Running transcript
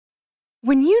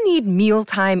When you need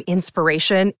mealtime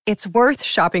inspiration, it's worth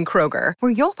shopping Kroger,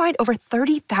 where you'll find over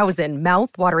 30,000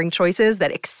 mouth-watering choices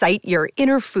that excite your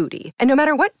inner foodie. And no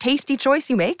matter what tasty choice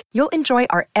you make, you'll enjoy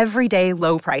our everyday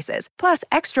low prices, plus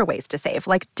extra ways to save,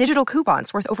 like digital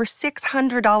coupons worth over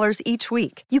 $600 each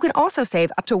week. You can also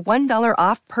save up to $1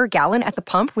 off per gallon at the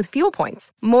pump with fuel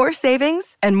points. More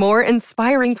savings and more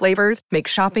inspiring flavors make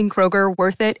shopping Kroger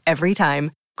worth it every time.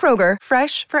 Kroger,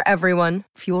 fresh for everyone.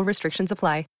 Fuel restrictions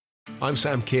apply. I'm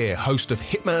Sam Keir, host of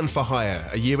Hitman for Hire,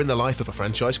 a year in the life of a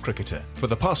franchise cricketer. For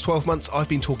the past 12 months, I've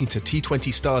been talking to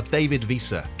T20 star David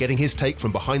Visa, getting his take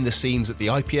from behind the scenes at the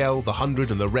IPL, the 100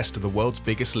 and the rest of the world's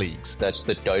biggest leagues. That's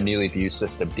the don't nearly view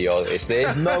system deal.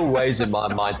 There's no ways in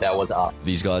my mind that was up.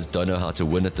 These guys don't know how to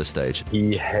win at this stage.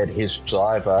 He had his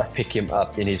driver pick him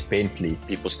up in his Bentley.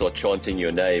 People start chanting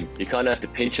your name. You kind of have to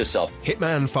pinch yourself.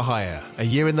 Hitman for Hire, a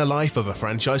year in the life of a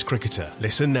franchise cricketer.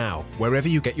 Listen now, wherever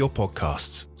you get your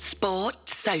podcasts. Sport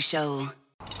Social.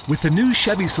 With the new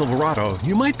Chevy Silverado,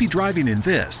 you might be driving in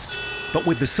this. But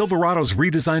with the Silverado's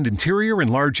redesigned interior and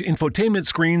large infotainment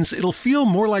screens, it'll feel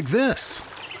more like this.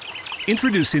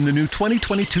 Introducing the new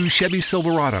 2022 Chevy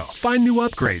Silverado. Find new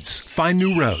upgrades. Find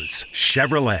new roads.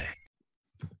 Chevrolet.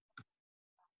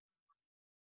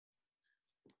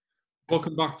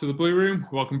 Welcome back to the Blue Room.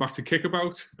 Welcome back to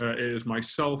Kickabout. It is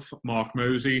myself, Mark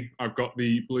Mosey. I've got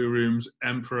the Blue Room's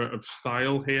Emperor of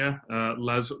Style here,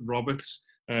 Les Roberts,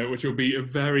 which will be a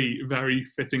very, very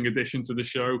fitting addition to the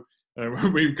show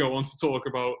when we go on to talk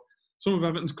about some of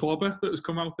Everton's clobber that has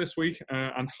come out this week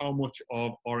and how much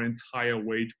of our entire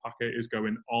wage packet is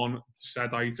going on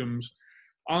said items.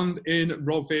 And in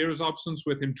Rob Vera's absence,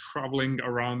 with him travelling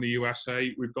around the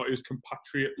USA, we've got his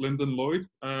compatriot Lyndon Lloyd.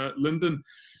 Lyndon,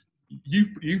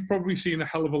 You've probably seen a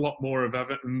hell of a lot more of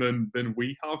Everton than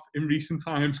we have in recent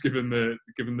times, given the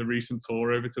recent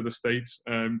tour over to the States.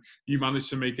 You managed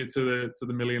to make it to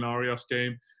the Millonarios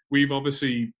game. We've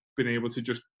obviously been able to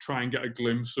just try and get a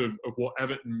glimpse of what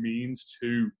Everton means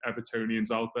to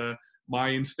Evertonians out there. My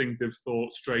instinctive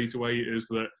thought straight away is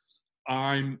that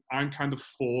I'm kind of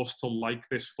forced to like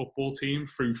this football team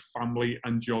through family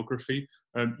and geography.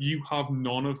 You have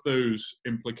none of those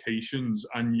implications,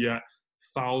 and yet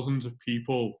thousands of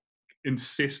people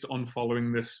insist on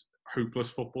following this hopeless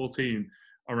football team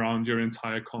around your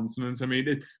entire continent. I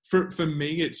mean, for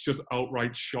me, it's just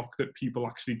outright shock that people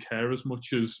actually care as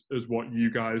much as what you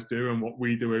guys do and what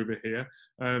we do over here.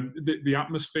 The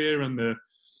atmosphere and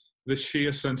the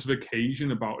sheer sense of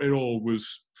occasion about it all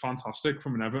was fantastic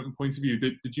from an Everton point of view.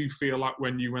 Did you feel that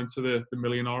when you went to the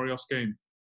Millonarios game?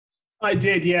 I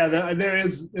did, yeah. There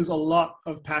is a lot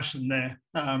of passion there.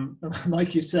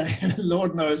 Like you say,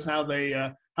 Lord knows how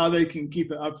they can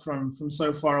keep it up from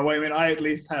so far away. I mean, I at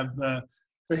least have the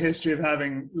history of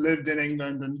having lived in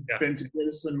England and been to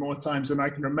Goodison more times than I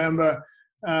can remember.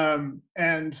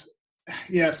 And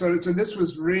yeah, so this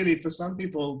was really, for some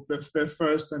people, their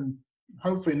first and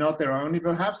hopefully not their only,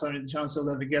 perhaps only the chance they'll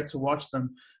ever get to watch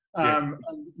them.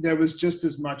 There was just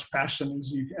as much passion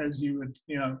as you would,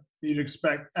 you'd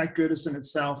expect at Goodison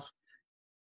itself.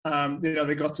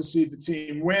 They got to see the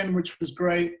team win, which was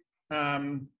great.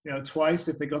 Twice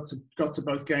if they got to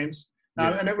both games,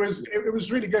 and it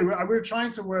was really good. We were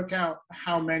trying to work out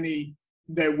how many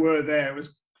there were there. It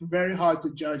was very hard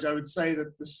to judge. I would say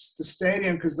that the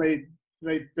stadium, because they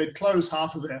closed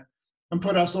half of it and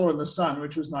put us all in the sun,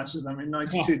 which was nice of them in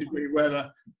 92-degree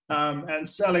weather, and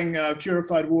selling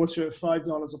purified water at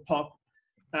 $5 a pop,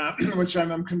 which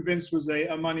I'm convinced was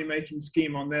a money-making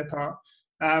scheme on their part.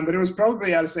 But it was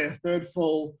probably, I'd say, a third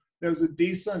full. There was a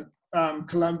decent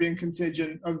Colombian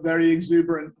contingent of very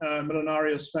exuberant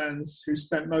Millonarios fans who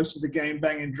spent most of the game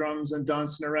banging drums and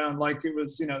dancing around like it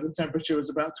was, the temperature was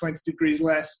about 20 degrees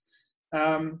less.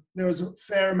 There was a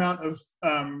fair amount of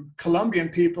Colombian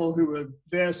people who were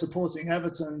there supporting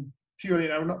Everton purely,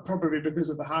 not probably because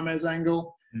of the James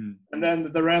angle. And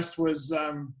then the rest was,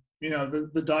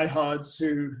 the diehards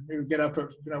who get up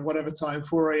at whatever time,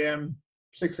 4 a.m.,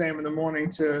 6 a.m. in the morning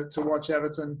to watch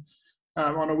Everton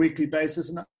on a weekly basis.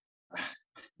 And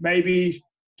maybe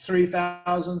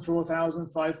 3,000, 4,000,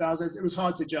 5,000. It was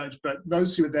hard to judge, but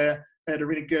those who were there, they had a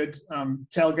really good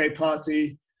tailgate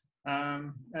party.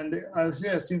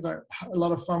 It seems like a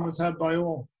lot of fun was had by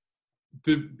all.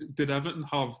 Did Everton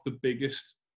have the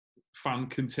biggest fan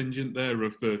contingent there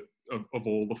of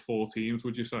all the four teams,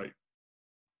 would you say?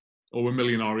 Or were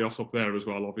Millonarios up there as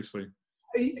well, obviously?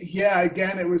 Yeah,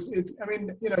 again,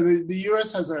 the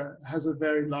US has a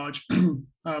very large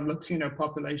Latino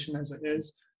population as it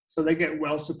is, so they get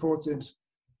well supported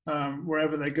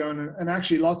wherever they go, and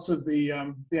actually lots of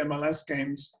the MLS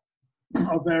games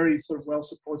are very sort of well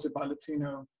supported by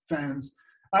Latino fans.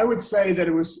 I would say that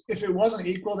if it wasn't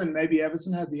equal, then maybe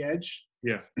Everton had the edge.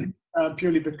 Yeah.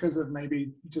 Purely because of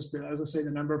maybe just, as I say,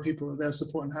 the number of people there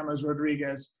supporting James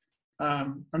Rodriguez.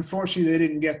 Unfortunately, they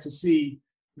didn't get to see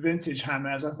vintage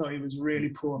James. I thought he was really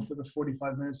poor for the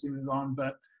 45 minutes he was on.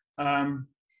 But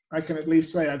I can at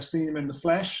least say I've seen him in the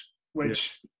flesh,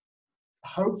 which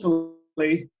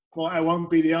hopefully, well, I won't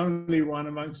be the only one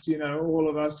amongst, all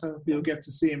of us. Hopefully you'll get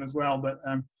to see him as well. But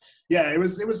it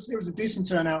was a decent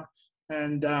turnout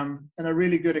and a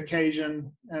really good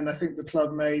occasion. And I think the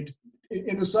club made,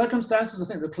 in the circumstances, I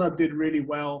think the club did really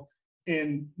well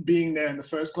in being there in the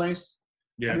first place.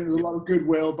 Yeah. I think there's a lot of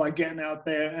goodwill by getting out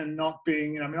there and not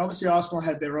being, obviously Arsenal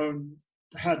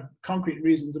had concrete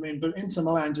reasons. But Inter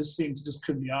Milan just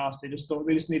couldn't be asked. They just thought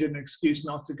they just needed an excuse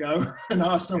not to go, and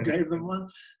Arsenal gave them one.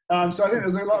 So I think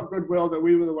there's a lot of goodwill that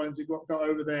we were the ones who got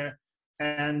over there.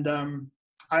 And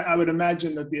I would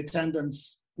imagine that the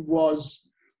attendance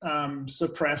was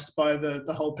suppressed by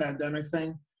the whole pandemic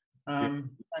thing. And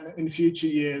in future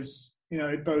years,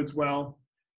 it bodes well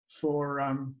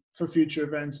for future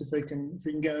events if we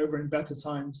can get over in better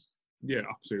times. Yeah,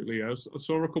 absolutely. I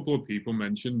saw a couple of people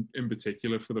mention, in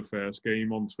particular for the first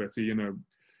game on Twitter,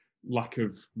 lack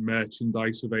of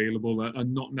merchandise available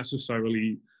and not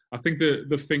necessarily. I think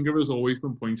the finger has always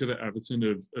been pointed at Everton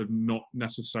of not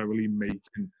necessarily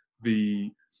making the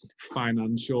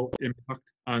financial impact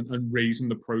and raising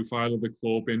the profile of the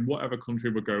club in whatever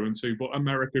country we're going to. But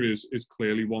America is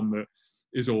clearly one that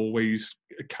is always,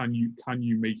 can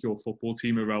you make your football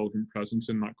team a relevant presence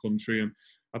in that country? And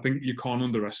I think you can't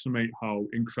underestimate how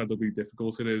incredibly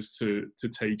difficult it is to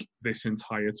take this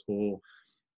entire tour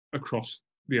across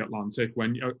the Atlantic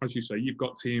when, as you say, you've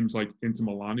got teams like Inter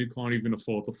Milan who can't even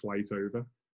afford the flight over.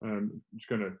 I'm just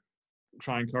going to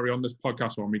try and carry on this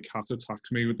podcast while my cat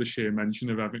attacks me with the sheer mention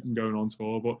of Everton going on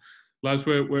tour. But Les,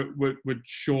 we're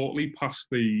shortly past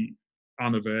the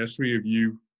anniversary of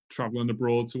you travelling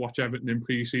abroad to watch Everton in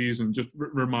pre-season. Just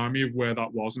remind me of where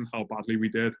that was and how badly we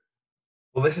did.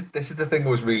 Well, this is the thing I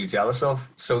was really jealous of.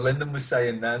 So Lyndon was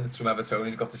saying then that some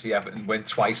Evertonians got to see Everton win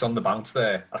twice on the bounce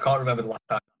there. I can't remember the last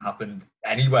time it happened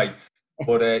anyway.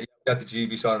 But you had the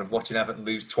GB side of watching Everton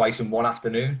lose twice in one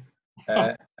afternoon.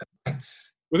 Were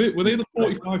they the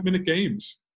 45-minute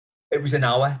games? It was an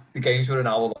hour. The games were an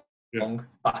hour long,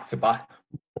 back to back.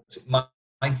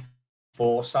 Mine's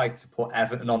foresight to put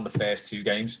Everton on the first two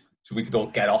games so we could all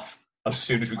get off as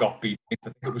soon as we got beaten. I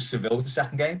think it was Seville's the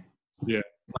second game. Yeah.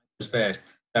 First,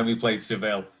 then we played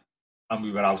Seville and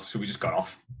we were out, so we just got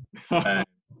off.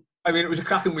 It was a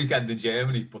cracking weekend in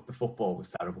Germany, but the football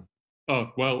was terrible.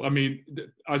 Oh, well,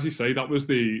 as you say, that was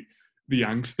the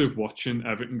angst of watching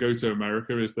Everton go to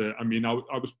America.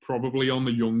 I was probably on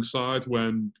the young side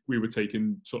when we were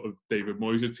taking sort of David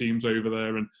Moyes' teams over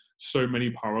there, and so many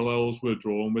parallels were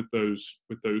drawn with those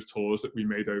tours that we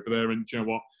made over there. And you know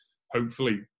what?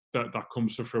 Hopefully that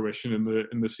comes to fruition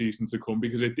in the season to come,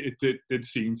 because it did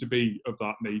seem to be of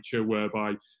that nature,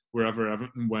 whereby wherever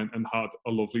Everton went and had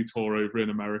a lovely tour over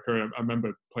in America. I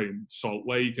remember playing Salt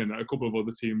Lake and a couple of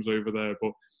other teams over there,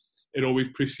 but it always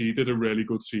preceded a really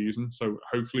good season. So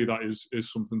hopefully that is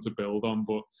something to build on.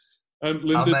 But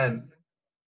Lyndon,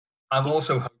 I'm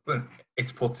also hoping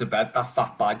it's put to bed, that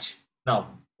fat badge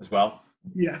now as well.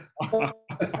 Yeah.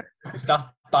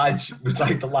 That badge was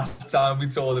like the last time we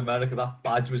toured America, that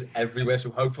badge was everywhere. So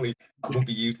hopefully that won't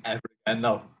be used ever again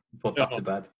now. Put that to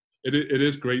bed. It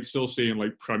is great still seeing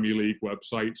like Premier League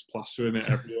websites plastering it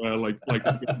everywhere. Like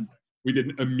we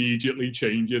didn't immediately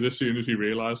change it as soon as we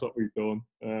realised what we'd done.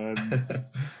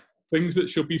 Things that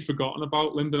should be forgotten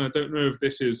about, Lyndon. I don't know if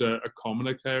this is a common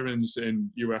occurrence in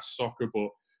US soccer, but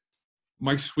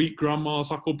my sweet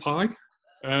grandma's apple pie.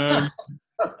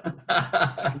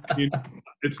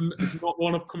 It's not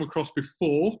one I've come across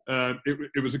before.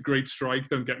 It was a great strike,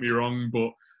 don't get me wrong, but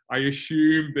I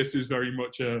assume this is very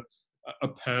much a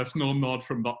personal nod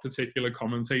from that particular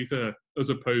commentator, as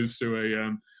opposed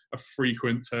to a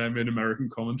frequent term in American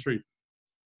commentary.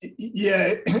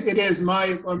 Yeah, it is.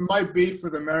 My beef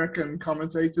with American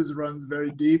commentators runs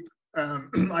very deep.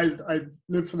 I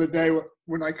lived for the day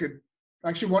when I could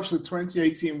actually watch the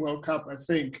 2018 World Cup, I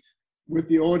think, with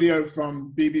the audio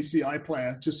from BBC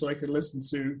iPlayer, just so I could listen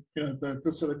to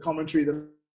the sort of commentary that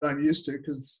I'm used to,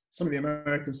 because some of the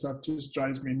American stuff just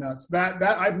drives me nuts. That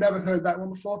I've never heard that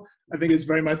one before. I think it's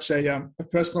very much a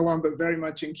personal one, but very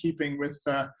much in keeping with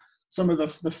some of the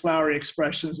flowery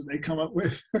expressions that they come up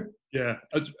with. Yeah,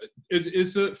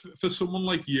 is it for someone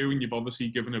like you, and you've obviously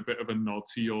given a bit of a nod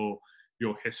to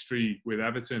your history with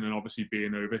Everton and obviously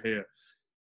being over here,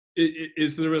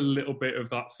 Is there a little bit of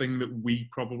that thing that we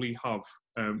probably have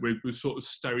with sort of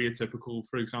stereotypical,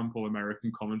 for example,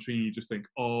 American commentary, and you just think,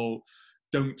 oh,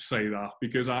 don't say that,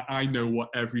 because I know what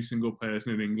every single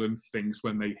person in England thinks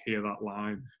when they hear that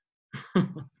line.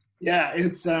 Yeah,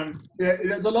 it's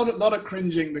there's a lot of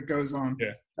cringing that goes on,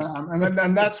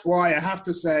 and that's why I have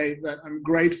to say that I'm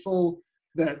grateful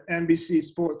that NBC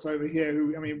Sports over here,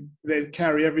 who, I mean, they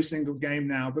carry every single game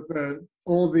now, but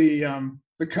all the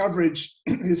coverage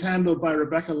is handled by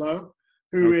Rebecca Lowe,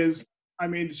 who is, I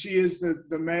mean, she is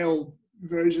the male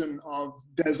version of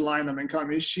Des Lynam in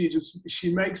comedy. She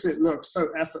makes it look so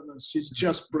effortless. She's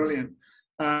just brilliant,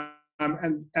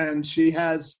 and she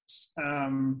has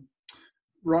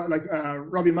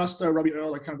Robbie Mustoe, Robbie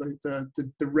Earle, like kind of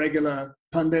the regular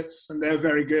pundits, and they're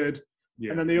very good.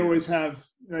 Yeah, and then they always have.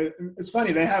 It's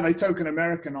funny, they have a token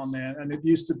American on there, and it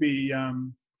used to be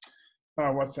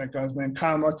what's that guy's name?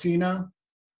 Kyle Martino.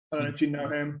 I don't know if you know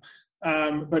him,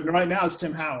 but right now it's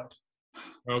Tim Howard.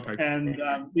 Okay. And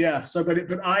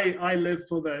but I live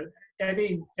for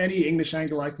any English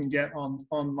angle I can get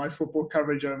on my football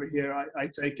coverage over here. I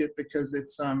take it because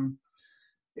it's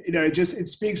it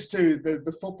speaks to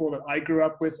the football that I grew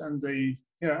up with, and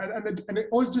and it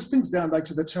always just things down like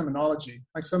to the terminology.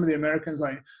 Like some of the Americans,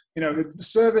 like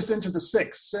service into the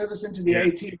 6, service into the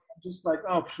 18. Just like,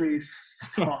 oh, please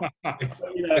stop.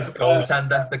 It's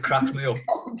goaltender that cracks me up.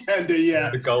 Goaltender,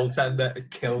 yeah. The goaltender, it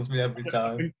kills me every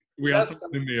time. That's a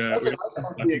nice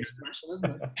funky expression,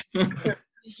 isn't it?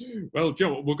 Well,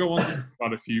 Joe, we'll go on to talk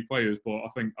about a few players, but I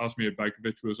think Asmir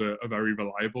Begovic was a very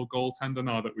reliable goaltender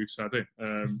now that we've said it.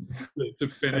 To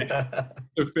finish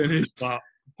that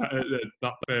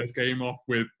first game off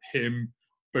with him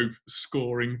both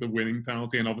scoring the winning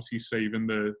penalty and obviously saving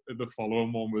the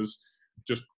follow-on one was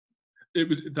just.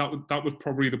 That was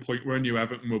probably the point where I knew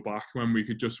Everton were back, when we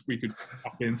could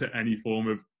tap into any form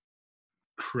of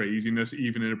craziness,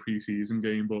 even in a pre-season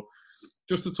game. But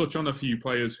just to touch on a few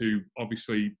players who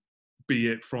obviously, be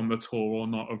it from the tour or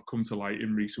not, have come to light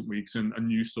in recent weeks and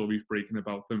news stories breaking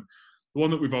about them. The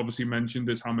one that we've obviously mentioned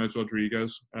is James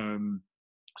Rodriguez.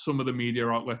 Some of the media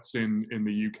outlets in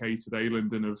the UK today,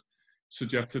 Lyndon, have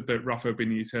suggested that Rafa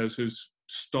Benitez has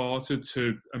started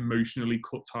to emotionally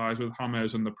cut ties with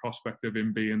James, and the prospect of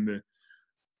him being the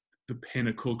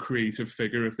pinnacle creative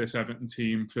figure of this Everton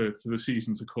team for the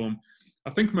season to come. I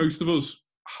think most of us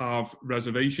have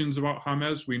reservations about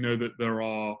James. We know that there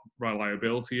are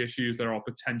reliability issues, there are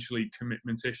potentially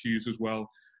commitment issues as well.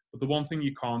 But the one thing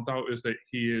you can't doubt is that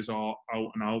he is our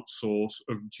out-and-out source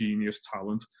of genius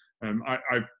talent.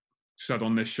 I've said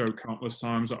on this show countless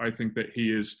times that I think that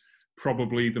he is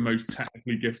probably the most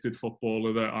technically gifted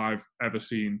footballer that I've ever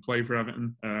seen play for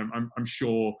Everton. I'm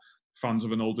sure fans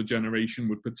of an older generation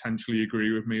would potentially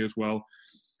agree with me as well.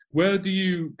 Where do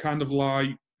you kind of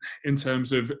lie in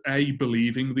terms of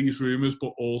believing these rumours,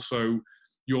 but also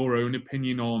your own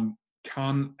opinion on,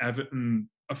 can Everton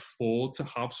afford to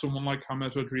have someone like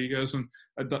James Rodriguez? And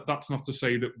that's not to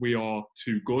say that we are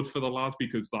too good for the lad,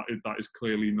 because that is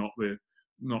clearly not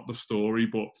the story.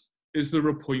 But is there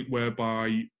a point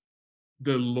whereby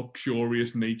the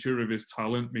luxurious nature of his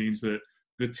talent means that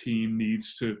the team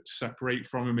needs to separate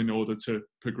from him in order to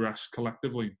progress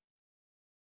collectively?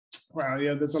 Well,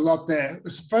 yeah, there's a lot there.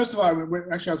 First of all,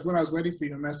 actually, when I was waiting for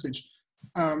your message,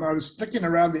 I was clicking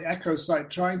around the Echo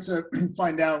site trying to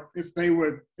find out if they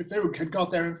had got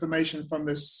their information from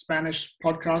this Spanish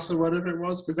podcast or whatever it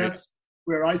was, because that's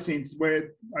where I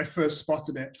first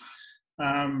spotted it.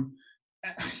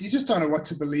 You just don't know what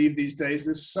to believe these days.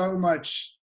 There's so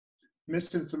much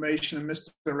misinformation and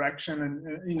misdirection,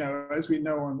 and as we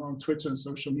know on Twitter and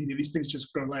social media, these things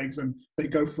just grow legs, and they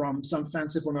go from some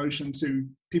fanciful notion to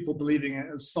people believing it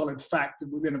as solid fact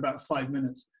within about 5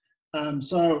 minutes.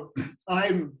 So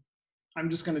I'm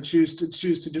just going to choose to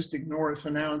just ignore it for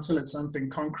now until it's something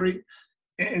concrete.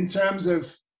 In terms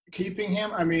of keeping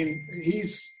him, I mean,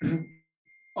 he's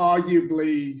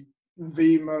arguably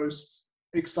the most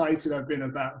excited I've been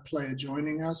about a player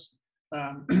joining us.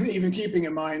 Even keeping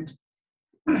in mind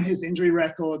his injury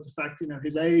record, the fact,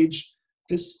 his age,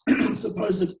 his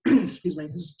supposed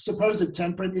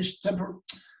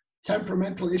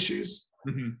temperamental issues.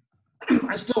 Mm-hmm.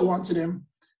 I still wanted him,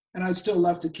 and I'd still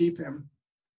love to keep him.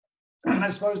 And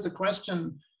I suppose the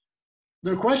question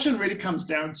really comes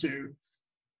down to,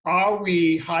 are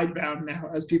we hidebound now,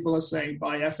 as people are saying,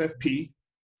 by FFP?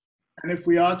 And if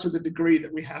we are, to the degree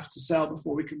that we have to sell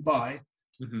before we can buy,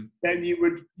 mm-hmm. then you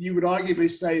would arguably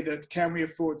say that, can we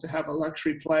afford to have a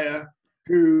luxury player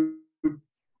who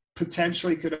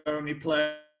potentially could only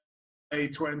play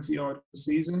 20 odd a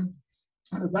season?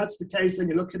 And if that's the case, then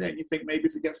you look at it and you think maybe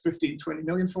if we get 15, 20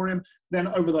 million for him, then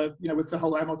over the, with the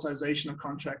whole amortization of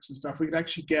contracts and stuff, we could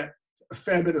actually get a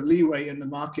fair bit of leeway in the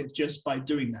market just by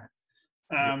doing that.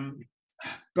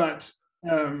 But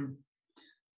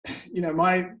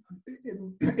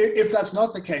if that's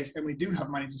not the case and we do have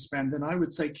money to spend, then I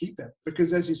would say keep it,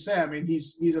 because as you say, I mean,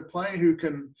 he's a player who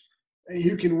can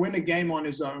win a game on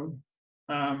his own,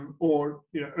 or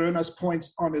earn us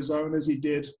points on his own, as he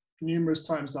did numerous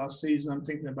times last season. I'm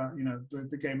thinking about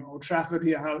the game at Old Trafford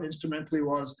here, how instrumental he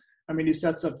was. I mean, he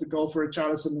sets up the goal for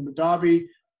Richarlison in the derby.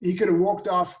 He could have walked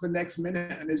off the next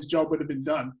minute and his job would have been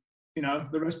done. The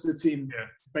rest of the team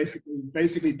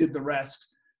basically did the rest.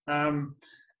 And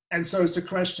so it's a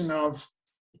question of,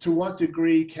 to what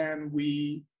degree can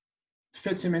we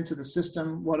fit him into the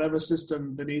system, whatever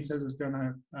system Benitez is going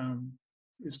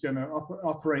to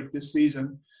operate this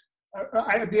season.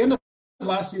 At the end of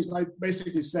last season, I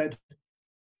basically said,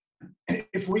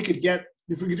 if we could do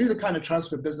the kind of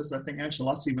transfer business that I think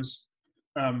Ancelotti was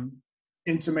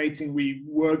intimating we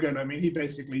were going to. I mean, he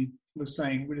basically was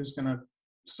saying we're just going to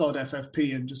sod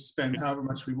FFP and just spend however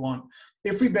much we want.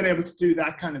 If we'd been able to do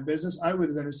that kind of business, I would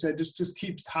have then said just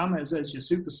keep James as your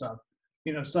super sub.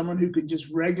 Someone who could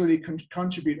just regularly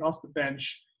contribute off the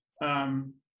bench,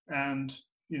 and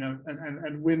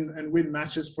win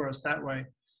matches for us that way.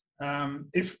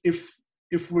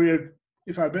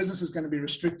 If our business is going to be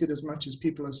restricted as much as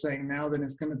people are saying now, then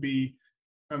it's going to be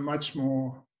a much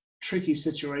more tricky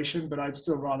situation. But I'd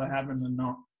still rather have him than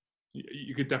not.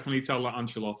 You could definitely tell that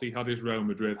Ancelotti had his Real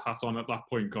Madrid hat on at that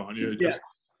point, can't you?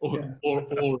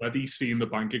 Already seen the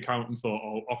bank account and thought,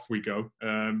 oh, off we go.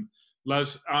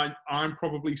 Les, I'm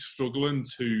probably struggling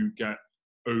to get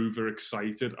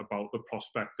overexcited about the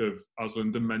prospect of, as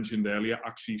Lyndon mentioned earlier,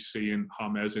 actually seeing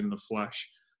James in the flesh.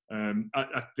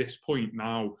 At this point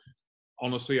now,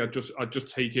 honestly, I'd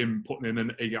just take him putting in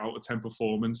an 8 out of 10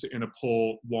 performance in a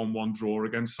poor 1-1 draw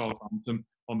against Southampton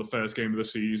on the first game of the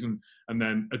season, and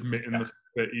then admitting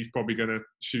that he's probably going to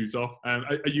shoot off.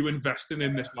 Are you investing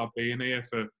in this lad being here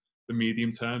for the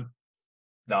medium term?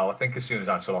 No, I think as soon as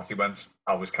Ancelotti went,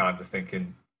 I was kind of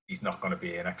thinking he's not going to be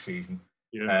here next season.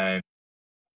 Yeah.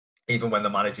 Even when the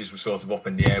managers were sort of up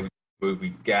in the air with who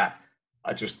we'd get,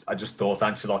 I just thought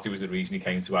Ancelotti was the reason he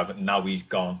came to Everton. Now he's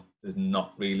gone, there's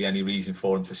not really any reason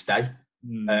for him to stay.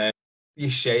 It's a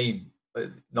shame,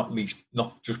 not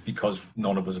just because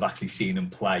none of us have actually seen him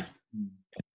play in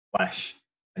the flesh.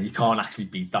 And you can't actually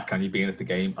beat that, can you, being at the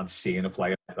game and seeing a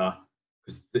player like that?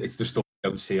 Because it's the stuff you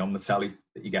don't see on the telly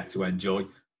that you get to enjoy.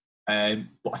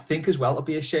 But I think as well it'll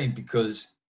be a shame because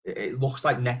it looks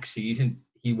like next season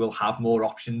he will have more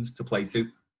options to play to.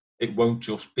 It won't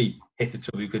just be hit it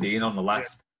to Luca Dean on the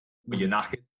left with your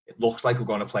knackered. It looks like we're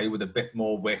going to play with a bit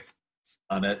more width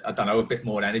and a bit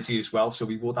more energy as well. So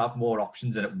we would have more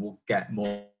options and it will get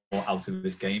more out of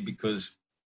his game, because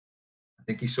I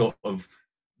think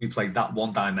we played that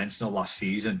one-dimensional last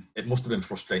season. It must have been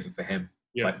frustrating for him,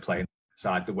 like playing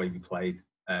side the way we played.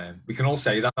 We can all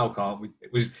say that now, can't we?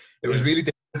 It was really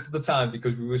difficult at the time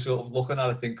because we were sort of looking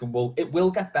at it thinking, well, it will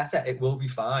get better, it will be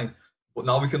fine. But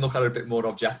now we can look at it a bit more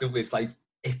objectively. It's like,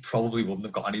 it probably wouldn't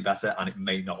have got any better and it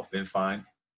may not have been fine.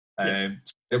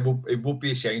 It would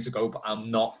be a shame to go, but I'm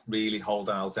not really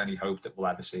holding out any hope that we'll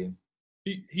ever see him.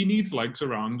 He needs legs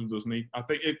around him, doesn't he? I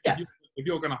think if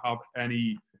you're going to have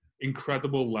any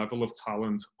incredible level of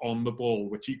talent on the ball,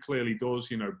 which he clearly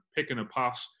does, picking a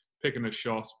pass, picking a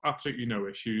shot, absolutely no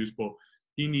issues, but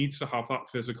he needs to have that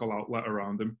physical outlet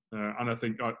around him. And I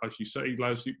think, as you say,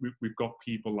 Leslie, we've got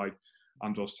people like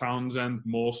Andros Townsend,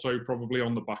 more so probably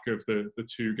on the back of the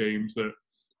 2 games that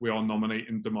we are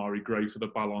nominating Damari Gray for the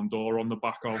Ballon d'Or on the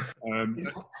back of.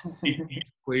 He's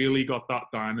clearly got that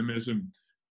dynamism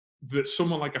that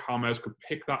someone like a James could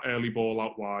pick that early ball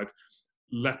out wide,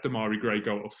 let Damari Gray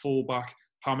go to fullback.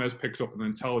 James picks up an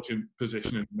intelligent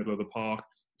position in the middle of the park,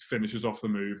 finishes off the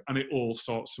move, and it all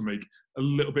starts to make a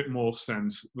little bit more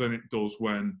sense than it does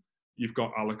when you've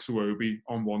got Alex Iwobi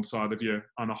on one side of you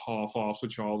and a half-arse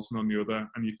Richarlison on the other,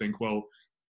 and you think, well,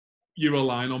 you're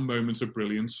relying on moments of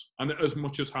brilliance. And as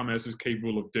much as James is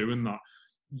capable of doing that,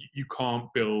 you can't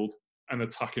build an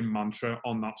attacking mantra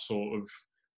on that sort of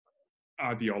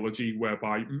ideology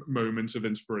whereby moments of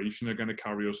inspiration are going to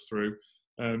carry us through.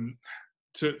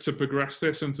 To progress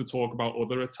this and to talk about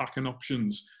other attacking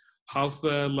options, has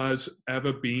there, Les,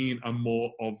 ever been a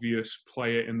more obvious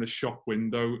player in the shop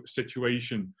window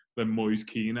situation than Moise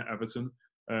Kean at Everton?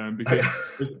 Because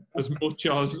as much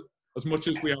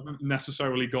as we haven't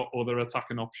necessarily got other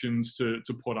attacking options to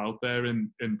put out there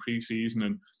in pre-season,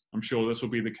 and I'm sure this will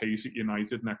be the case at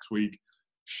United next week,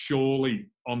 surely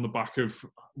on the back of,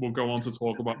 we'll go on to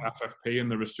talk about FFP and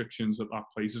the restrictions that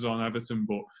places on Everton,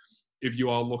 but if you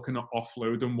are looking at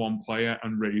offloading one player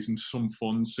and raising some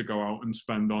funds to go out and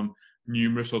spend on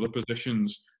numerous other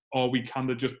positions, are we kind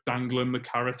of just dangling the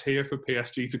carrot here for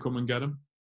PSG to come and get him?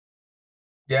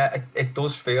 Yeah, it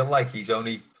does feel like he's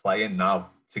only playing now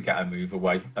to get a move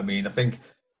away. I mean, I think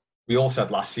we all said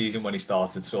last season when he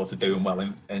started sort of doing well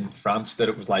in France that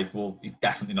it was like, well, he's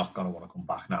definitely not going to want to come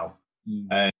back now.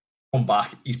 Come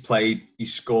back, he's played,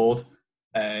 he's scored,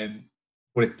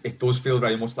 but it does feel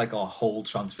very much like our whole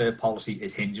transfer policy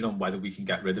is hinging on whether we can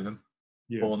get rid of him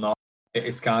or not.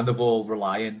 It's kind of all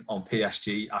relying on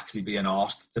PSG actually being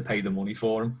asked to pay the money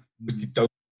for him, which they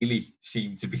don't really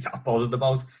seem to be that bothered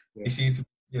about. They seem to,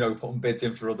 putting bids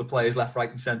in for other players left, right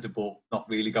and centre, but not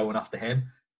really going after him,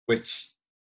 which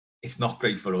it's not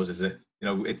great for us, is it?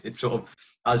 It's sort of,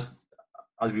 as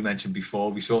we mentioned before,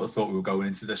 we sort of thought we were going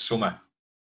into this summer,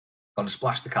 going to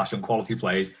splash the cash on quality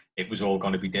players. It was all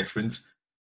going to be different.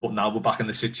 But now we're back in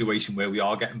the situation where we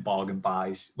are getting bargain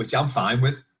buys, which I'm fine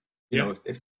with.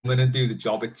 If I'm going to do the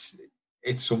job, it's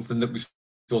something that we've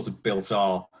sort of built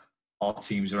our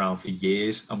teams around for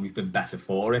years, and we've been better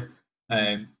for it.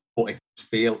 But it does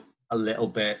feel a little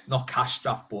bit, not cash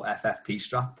strapped, but FFP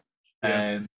strapped.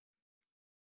 And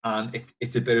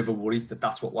it's a bit of a worry that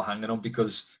that's what we're hanging on,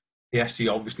 because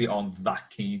PSG obviously aren't that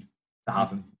keen to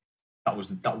have him. That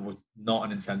was not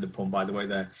an intended pun, by the way,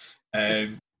 there.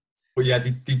 But yeah,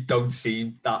 they don't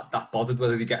seem that bothered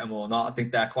whether they get him or not. I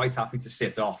think they're quite happy to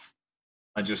sit off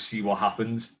and just see what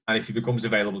happens. And if he becomes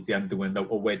available at the end of the window,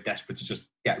 or we're desperate to just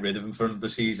get rid of him for another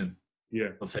season,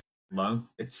 we'll take him alone.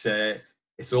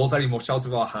 It's all very much out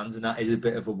of our hands, and that is a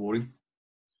bit of a worry.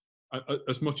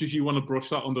 As much as you want to brush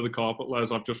that under the carpet,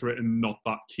 Les, I've just written "Not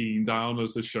That Kean" down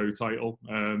as the show title.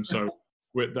 So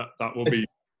with that will be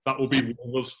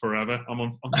with us forever.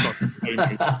 I'm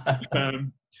sorry.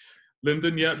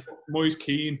 Lyndon, Moise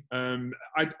Kean.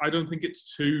 I don't think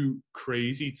it's too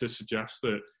crazy to suggest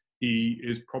that he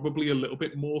is probably a little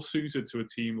bit more suited to a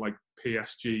team like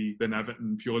PSG than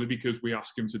Everton, purely because we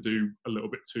ask him to do a little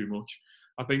bit too much.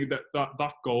 I think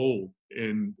that goal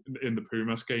in the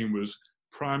Pumas game was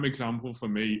prime example for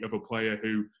me of a player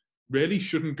who really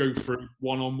shouldn't go through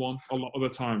one-on-one a lot of the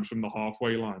times from the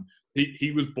halfway line.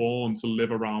 He was born to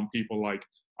live around people like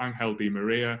Angel Di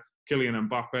Maria, Kylian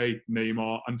Mbappe,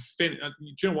 Neymar, and Finn.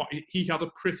 Do you know what? He had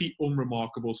a pretty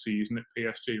unremarkable season at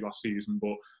PSG last season,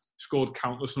 but scored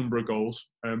countless number of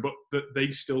goals. But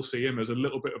they still see him as a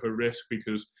little bit of a risk,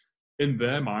 because in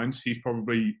their minds, he's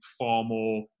probably far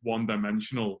more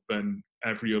one-dimensional than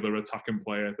every other attacking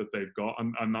player that they've got.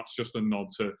 And that's just a nod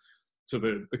to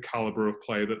the calibre of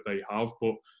player that they have.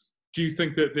 But do you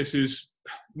think that this is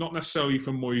not necessarily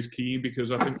for Moise Kean,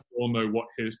 because I think we all know what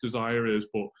his desire is,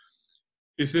 but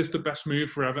is this the best move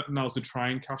for Everton now to try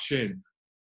and cash in,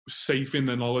 safe in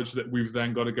the knowledge that we've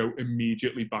then got to go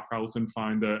immediately back out and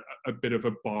find a bit of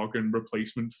a bargain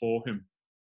replacement for him?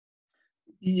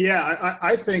 Yeah,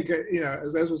 I think,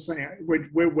 as Les was saying,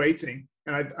 we're waiting,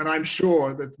 and I'm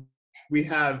sure that we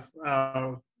have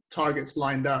targets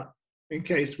lined up in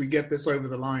case we get this over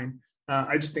the line.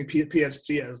 I just think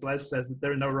PSG, as Les says, that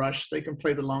they're in no rush. They can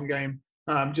play the long game.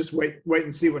 Just wait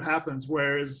and see what happens.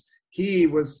 Whereas he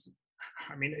was,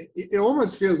 it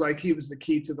almost feels like he was the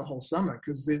key to the whole summer,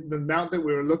 because the amount that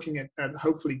we were looking at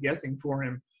hopefully getting for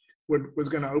him was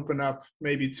going to open up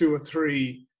maybe 2 or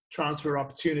 3 transfer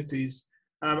opportunities.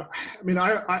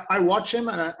 I watch him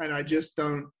and I just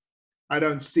don't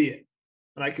see it.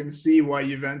 And I can see why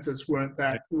Juventus weren't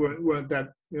that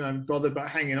bothered about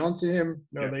hanging on to him.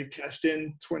 They cashed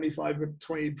in 25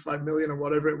 million or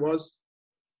whatever it was.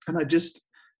 And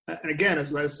and again,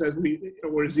 as Les said,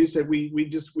 as you said, we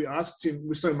asked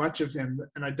him so much of him,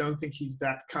 and I don't think he's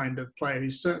that kind of player.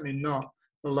 He's certainly not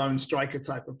a lone striker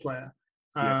type of player.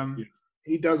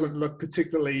 He doesn't look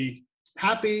particularly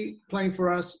happy playing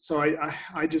for us. So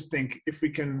I just think if we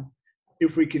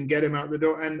can get him out the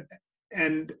door,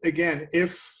 and again,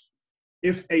 if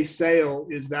a sale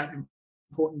is that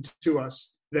important to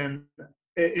us, then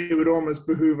it would almost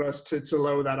behoove us to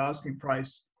lower that asking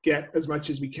price, get as much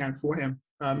as we can for him,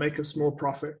 make a small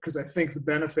profit, because I think the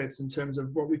benefits in terms of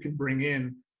what we can bring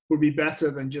in would be better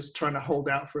than just trying to hold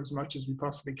out for as much as we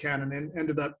possibly can, and then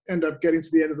end up getting to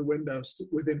the end of the window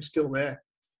with him still there.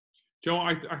 Joe,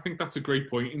 I think that's a great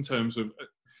point in terms of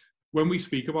when we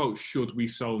speak about should we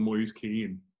sell Moise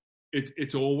Kean,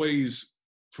 it's always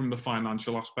from the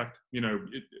financial aspect.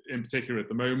 In particular at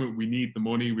the moment, we need the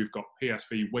money. We've got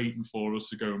PSV waiting for us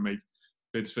to go and make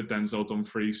bids for Denzel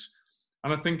Dumfries.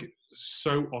 And I think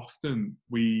so often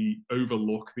we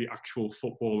overlook the actual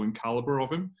football and calibre of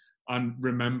him. and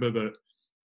remember that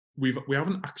we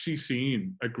haven't actually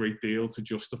seen a great deal to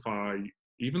justify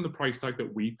even the price tag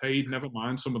that we paid, never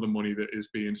mind some of the money that is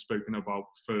being spoken about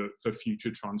for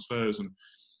future transfers. And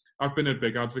I've been a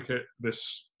big advocate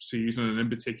this season, and in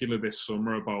particular this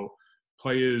summer, about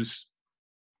players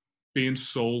being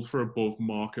sold for above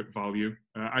market value.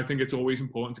 I think it's always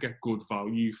important to get good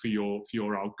value for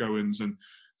your outgoings. And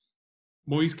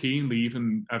Moise Kean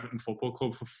leaving Everton Football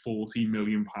Club for £40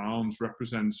 million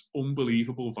represents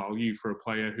unbelievable value for a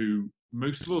player who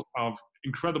most of us have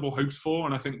incredible hopes for,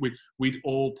 and I think we'd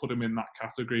all put him in that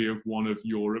category of one of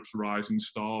Europe's rising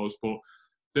stars. But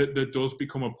there does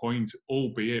become a point,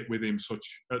 albeit with him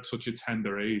at such a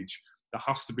tender age, there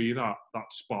has to be that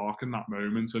spark and that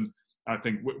moment. And I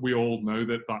think we all know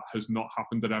that has not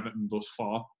happened at Everton thus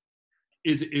far.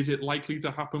 Is it likely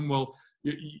to happen? Well,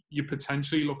 you're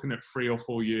potentially looking at 3 or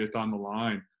 4 years down the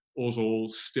line, us all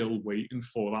still waiting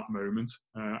for that moment.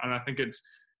 And I think it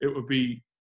would be,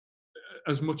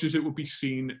 as much as it would be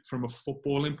seen from a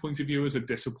footballing point of view as a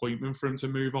disappointment for him to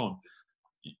move on,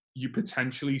 you're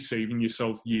potentially saving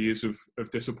yourself years of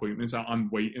disappointments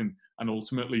and waiting, and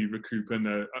ultimately recouping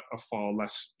a far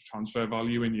less transfer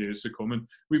value in years to come. And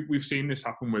we've seen this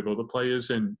happen with other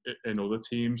players in other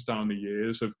teams down the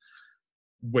years of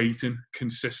waiting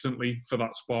consistently for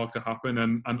that spark to happen,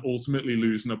 and ultimately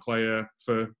losing a player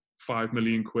for £5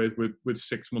 million with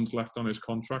 6 months left on his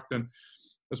contract. And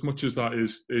as much as that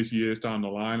is years down the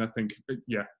line, I think,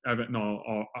 Everton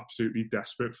are absolutely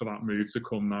desperate for that move to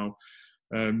come now.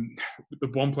 The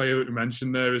one player that we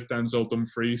mentioned there is Denzel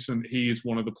Dumfries, and he is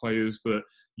one of the players that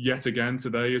yet again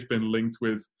today has been linked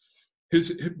with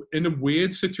in a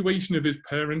weird situation of his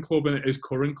parent club and his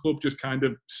current club just kind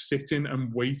of sitting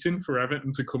and waiting for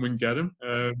Everton to come and get him.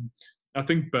 I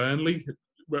think Burnley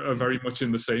are very much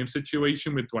in the same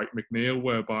situation with Dwight McNeil,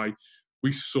 whereby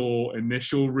we saw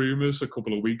initial rumours a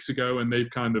couple of weeks ago, and they've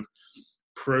kind of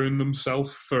prone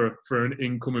themselves for an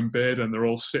incoming bid, and they're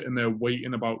all sitting there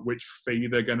waiting about which fee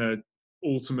they're going to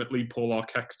ultimately pull our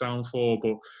kecks down for.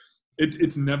 But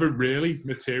it's never really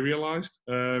materialised.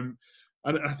 And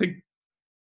I think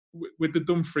with the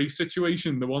Dumfries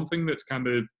situation, the one thing that's kind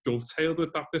of dovetailed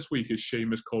with that this week is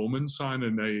Seamus Coleman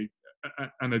signing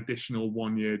an additional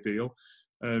 1-year deal.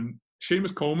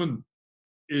 Seamus Coleman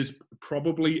is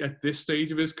probably at this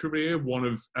stage of his career one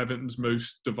of Everton's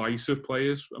most divisive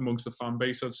players amongst the fan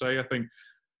base, I'd say. I think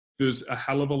there's a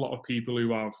hell of a lot of people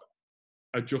who have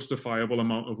a justifiable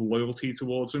amount of loyalty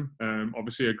towards him.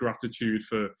 Obviously a gratitude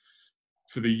for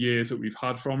the years that we've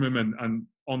had from him, and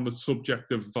on the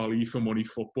subject of value for money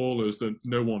footballers, that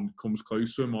no one comes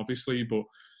close to him, obviously. But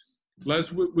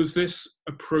Les, was this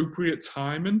appropriate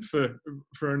timing for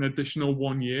an additional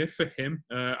 1 year for him?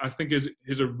 I think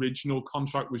his original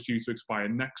contract was due to expire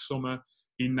next summer.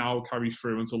 He now carries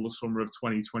through until the summer of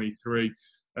 2023.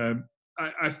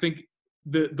 I think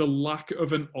the lack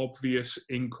of an obvious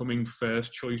incoming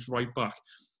first choice right back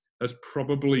has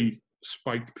probably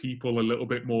spiked people a little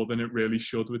bit more than it really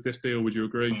should with this deal. Would you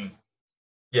agree?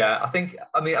 Yeah, I think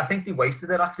they wasted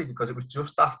it actually, because it was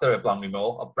just after a Bramley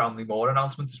Moore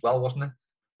announcement as well, wasn't it?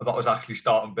 That was actually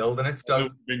starting building it. So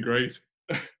it's been great.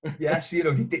 Yes, they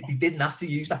didn't have to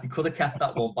use that. They could have kept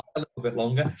that one back a little bit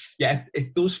longer. Yeah,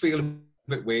 it does feel a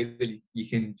bit weird that you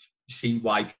can see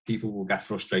why people will get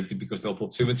frustrated, because they'll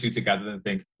put 2 and 2 together and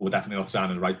think, we're definitely not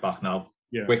signing right back now.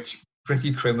 Yeah. Which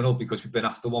pretty criminal, because we've been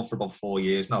after one for about 4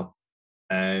 years now.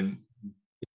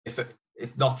 If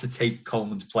not to take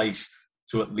Coleman's place,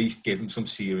 to at least give him some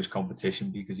serious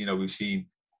competition, because we've seen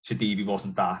Sidibe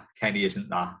wasn't that, Kenny isn't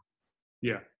that.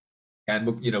 Yeah. And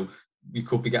we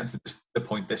could be getting to the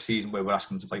point this season where we're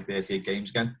asking him to play 38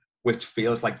 games again, which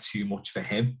feels like too much for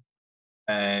him.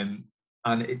 And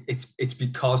it's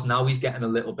because now he's getting a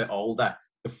little bit older,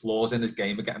 the flaws in his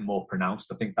game are getting more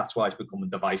pronounced. I think that's why it's becoming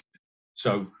divisive.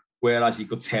 So whereas he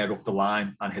could tear up the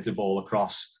line and hit a ball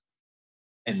across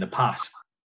in the past,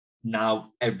 now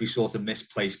every sort of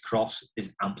misplaced cross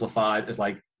is amplified as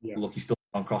look, he's still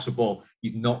can't cross a ball.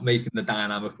 He's not making the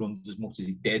dynamic runs as much as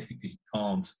he did because he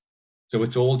can't. So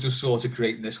it's all just sort of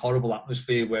creating this horrible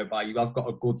atmosphere whereby you have got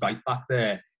a good right back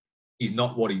there. He's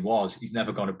not what he was. He's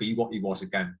never going to be what he was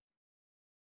again.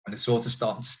 And it's sort of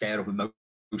starting to stir up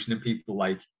emotion in people,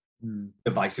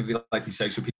 divisively, like you say.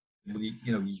 So people,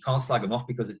 you can't slag him off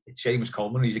because it's Seamus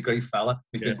Coleman. He's a great fella.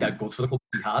 He's been dead good for the club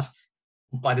he has.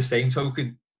 But by the same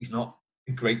token, he's not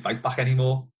a great right back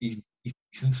anymore. He's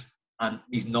decent, and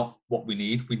he's not what we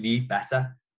need. We need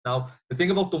better. Now, the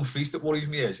thing about Dumfries that worries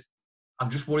me is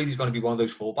I'm just worried he's going to be one of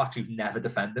those fullbacks who's never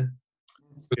defending.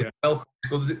 Yeah. At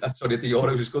the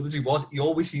Euros, as good as he was, he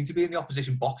always seemed to be in the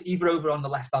opposition box, either over on the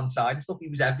left-hand side and stuff. He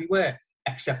was everywhere.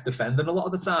 except defending a lot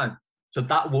of the time. So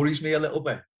that worries me a little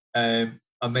bit. And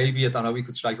maybe, I don't know, we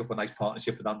could strike up a nice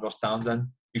partnership with Andros Townsend,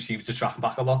 who seems to track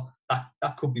back a lot.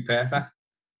 That could be perfect.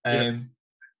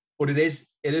 But it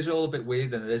is all a bit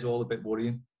weird, and it is all a bit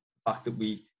worrying. The fact that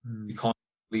we can't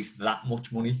release that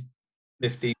much money.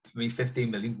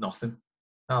 15 million, nothing.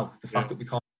 No, the fact that we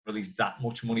can't release that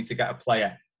much money to get a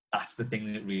player, that's the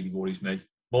thing that really worries me.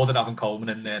 More than having Coleman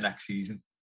in there next season.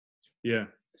 Yeah.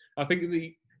 I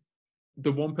think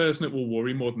the one person that will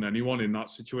worry more than anyone in that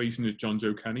situation is John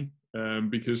Joe Kenny,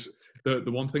 because the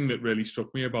one thing that really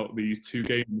struck me about these two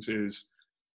games is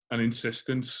an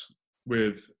insistence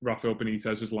with Rafael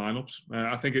Benitez's lineups.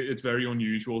 I think it's very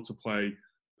unusual to play,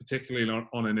 particularly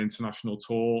on an international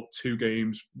tour, two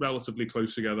games relatively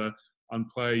close together and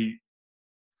play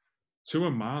to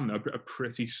a man a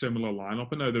pretty similar lineup.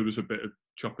 I know there was a bit of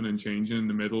chopping and changing in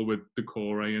the middle with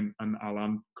Decore and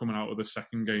Alan coming out of the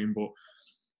second game, but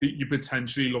you're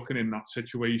potentially looking in that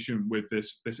situation with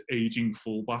this aging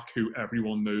fullback who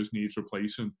everyone knows needs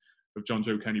replacing, of John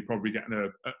Joe Kenny probably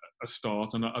getting a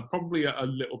start and probably a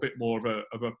little bit more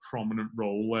of a prominent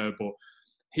role there. But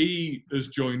he has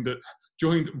joined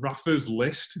Rafa's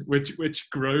list, which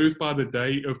grows by the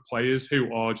day, of players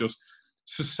who are just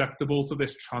susceptible to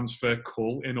this transfer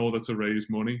cull in order to raise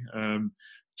money.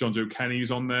 John Joe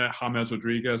Kenny's on there. James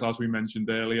Rodriguez, as we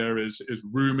mentioned earlier, is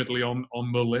rumouredly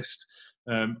on the list.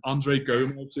 Andre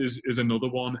Gomez is another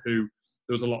one who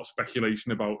there was a lot of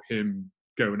speculation about him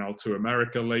going out to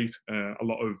America late. A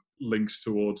lot of links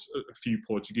towards a few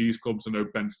Portuguese clubs. I know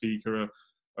Benfica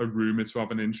are rumoured to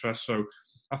have an interest. So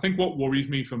I think what worries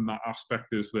me from that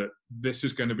aspect is that this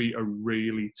is going to be a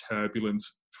really turbulent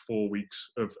 4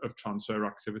 weeks of transfer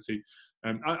activity.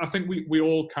 And I think we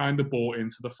all kind of bought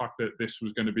into the fact that this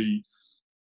was going to be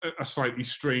a slightly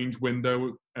strange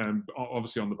window,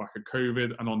 obviously on the back of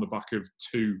COVID and on the back of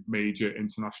two major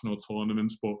international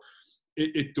tournaments. But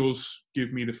it does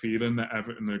give me the feeling that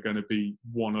Everton are going to be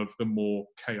one of the more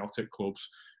chaotic clubs,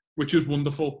 which is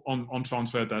wonderful on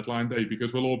transfer deadline day,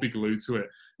 because we'll all be glued to it.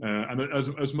 And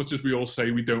as much as we all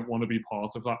say we don't want to be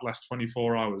part of that last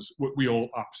 24 hours, we all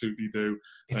absolutely do.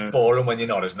 It's boring when you're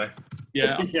not, isn't it?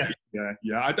 Yeah,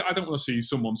 yeah. I don't want to see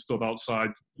someone stood outside,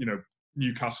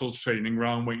 Newcastle's training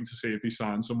ground waiting to see if they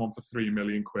sign someone for £3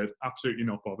 million. Absolutely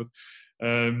not bothered.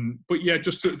 But yeah,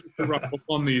 just to wrap up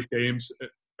on these games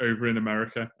over in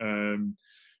America,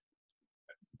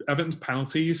 Everton's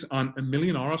penalties and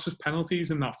Emilian Oros's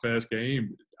penalties in that first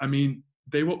game, I mean,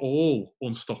 they were all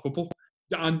unstoppable.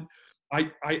 And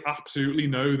I absolutely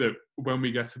know that when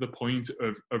we get to the point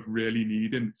of really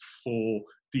needing 4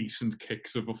 decent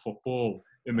kicks of a football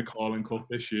in the Carling Cup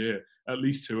this year, at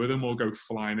least 2 of them will go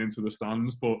flying into the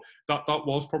stands. But that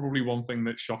was probably one thing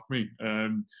that shocked me.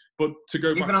 But to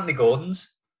go even back, Anthony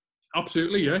Gordon's,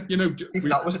 absolutely, yeah.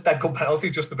 That was a dead good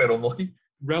penalty, just a bit unlucky.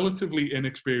 Relatively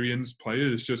inexperienced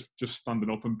players just standing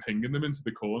up and pinging them into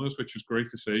the corners, which was great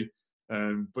to see.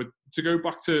 But to go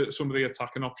back to some of the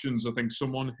attacking options, I think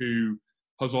someone who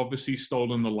has obviously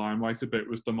stolen the limelight a bit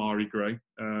was Damari Gray.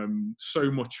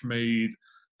 So much made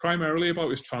primarily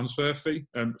about his transfer fee,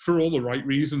 for all the right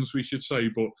reasons, we should say.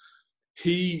 But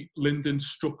Lyndon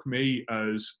struck me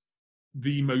as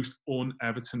the most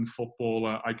un-Everton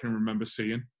footballer I can remember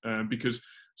seeing, because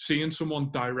seeing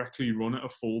someone directly run at a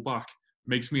fullback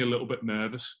makes me a little bit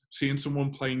nervous. Seeing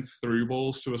someone playing through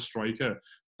balls to a striker,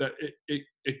 that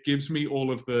it gives me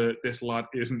all of this lad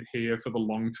isn't here for the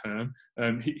long term.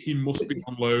 He must be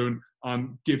on loan,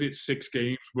 and give it 6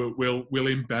 games. We'll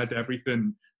embed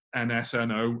everything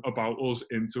NSNO about us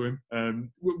into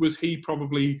him. Was he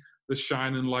probably the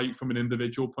shining light from an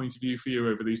individual point of view for you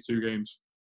over these 2 games?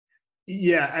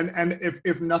 Yeah, and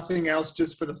if nothing else,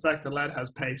 just for the fact the lad has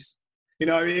pace.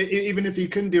 Even if he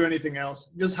couldn't do anything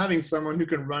else, just having someone who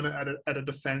can run at a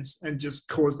defense and just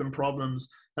cause them problems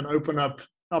and open up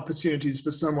opportunities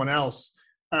for someone else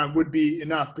would be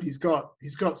enough. But he's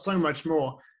got so much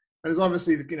more. And there's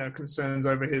obviously concerns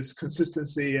over his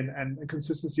consistency and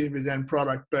consistency of his end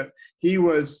product. But he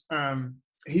was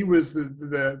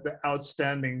the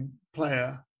outstanding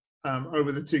player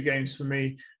over the 2 games for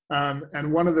me.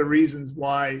 And one of the reasons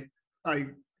why I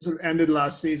sort of ended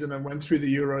last season and went through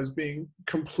the Euros being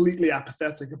completely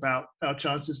apathetic about our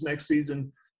chances next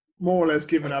season, more or less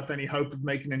given up any hope of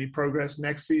making any progress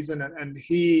next season. And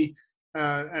he,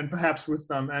 and perhaps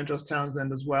with Andros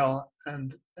Townsend as well,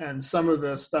 and some of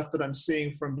the stuff that I'm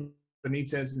seeing from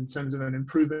Benitez in terms of an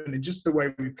improvement in just the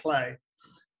way we play,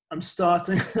 I'm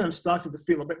starting to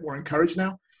feel a bit more encouraged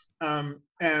now.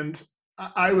 And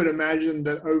I would imagine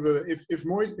that if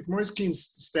Maurice Kean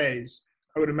stays,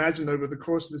 I would imagine over the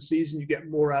course of the season you get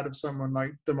more out of someone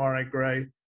like Damari Gray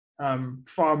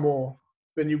far more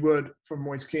than you would from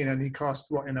Moise Kean, and he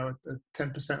cost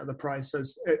 10% of the price. So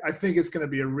I think it's going to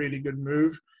be a really good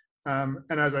move. And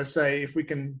as I say, if we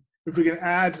can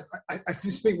add, I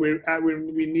just think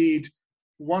we need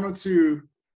one or two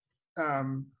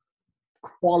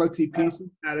quality pieces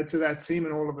added to that team,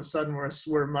 and all of a sudden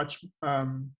we're a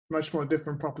much more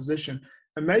different proposition.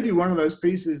 And maybe one of those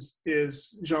pieces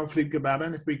is Jean-Philippe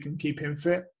Gababin, if we can keep him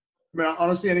fit. I mean,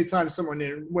 honestly, anytime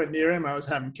someone went near him, I was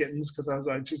having kittens, because I was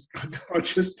like,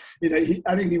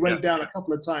 I think he went down a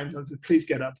couple of times. I said, please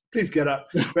get up.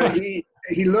 But he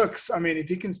looks, I mean, if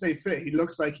he can stay fit, he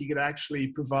looks like he could actually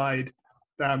provide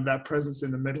that presence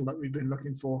in the middle that we've been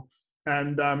looking for.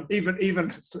 And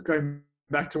even going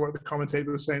back to what the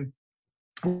commentator was saying,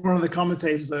 one of the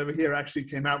commentators over here actually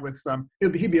came out with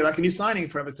he'd be like a new signing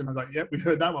for Everton. I was like, yep, we've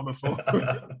heard that one before.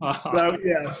 So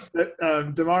yeah, but,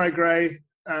 Demarai Gray,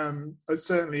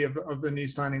 certainly of the new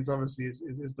signings, obviously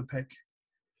is the pick.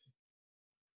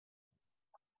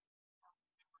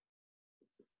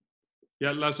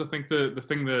 Yeah, Les, I think the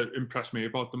thing that impressed me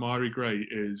about Demarai Gray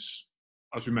is,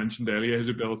 as we mentioned earlier, his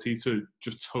ability to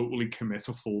just totally commit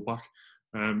a fullback.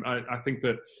 I think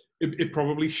that it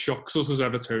probably shocks us as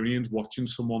Evertonians watching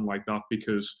someone like that,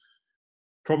 because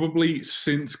probably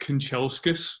since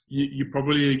Kanchelskis,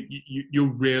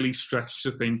 you're really stretched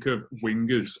to think of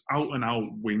wingers, out and out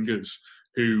wingers,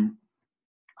 who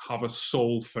have a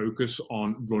sole focus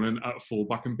on running at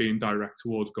fullback and being direct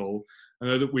towards goal. I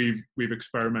know that we've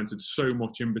experimented so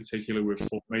much, in particular with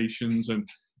formations, and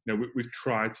we've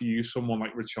tried to use someone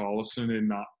like Richarlison in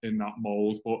that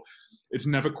mould, but it's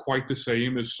never quite the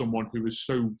same as someone who is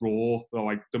so raw,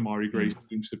 like Demarai Gray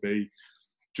seems to be,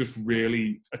 just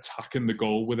really attacking the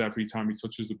goal with every time he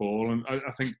touches the ball. And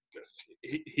I think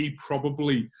he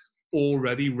probably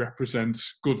already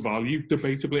represents good value,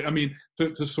 debatably. I mean,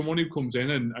 for someone who comes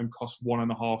in and costs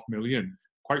 $1.5 million,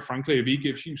 quite frankly, if he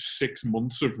gives you 6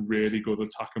 months of really good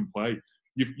attack and play,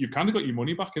 you've kind of got your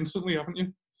money back instantly, haven't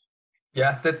you?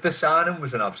 Yeah, the signing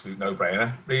was an absolute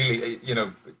no-brainer. Really,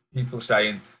 people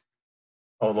saying,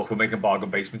 "Oh, look, we're making bargain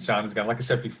basement signings again." Like I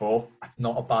said before, that's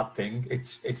not a bad thing.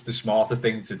 It's the smarter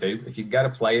thing to do. If you can get a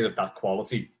player of that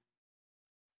quality,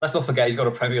 let's not forget he's got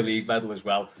a Premier League medal as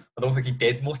well. I don't think he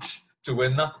did much to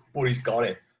win that, but he's got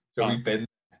it. So he's been.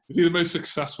 Is he the most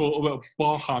successful? Well,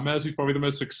 Bar James, he's probably the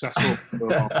most successful.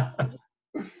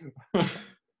 but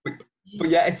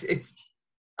yeah, it's.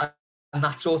 And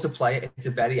that sort of player, it's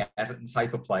a very Everton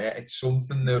type of player. It's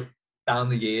something that down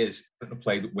the years have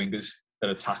played with wingers that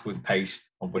attack with pace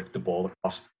and whip the ball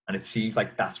across. And it seems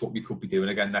like that's what we could be doing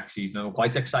again next season. And I'm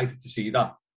quite excited to see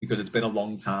that, because it's been a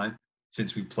long time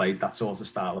since we played that sort of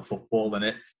style of football. And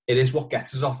it is what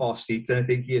gets us off our seats. And I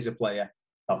think he is a player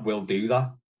that will do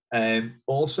that.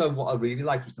 Also, what I really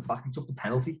liked was the fact he took the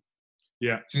penalty.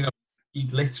 Yeah. So, he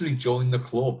literally joined the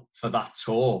club for that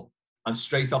tour. And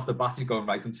straight off the bat, he's going,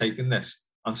 right, I'm taking this,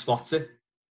 and slots it.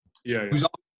 Yeah. He was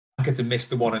on to miss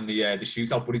the one in the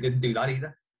shootout, but he didn't do that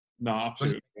either. No,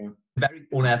 absolutely. Very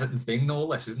un-Everton thing, all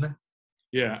this, isn't it?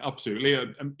 Yeah, absolutely.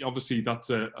 And obviously, that's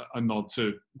a nod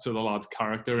to the lad's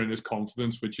character and his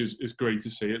confidence, which is great to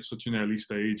see at such an early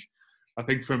stage. I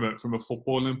think from a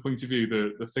footballing point of view,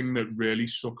 the thing that really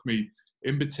struck me,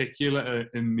 in particular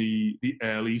in the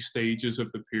early stages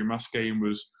of the Pumas game,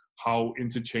 was how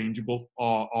interchangeable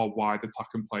our wide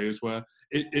attacking players were.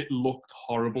 It looked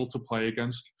horrible to play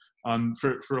against. And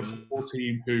for a football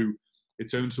team who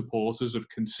its own supporters have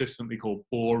consistently called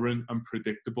boring and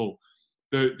predictable,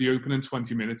 the opening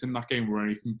 20 minutes in that game were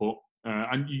anything but.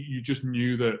 And you just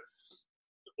knew that,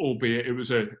 albeit it was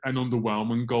an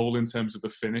underwhelming goal in terms of the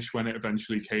finish when it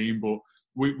eventually came, but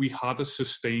we had a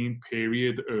sustained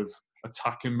period of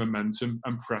attacking momentum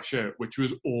and pressure, which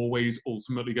was always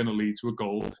ultimately going to lead to a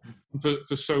goal.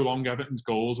 For so long, Everton's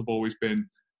goals have always been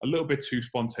a little bit too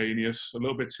spontaneous, a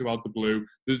little bit too out the blue.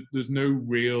 There's no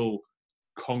real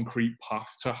concrete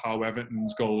path to how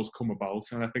Everton's goals come about,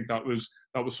 and I think that was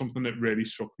something that really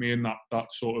struck me in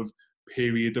that sort of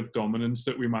period of dominance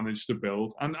that we managed to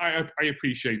build. And I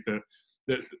appreciate that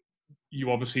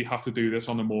you obviously have to do this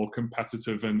on a more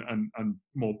competitive and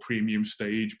more premium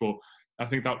stage, but I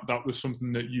think that was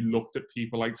something that you looked at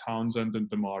people like Townsend and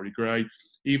Demarai Gray,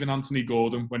 even Anthony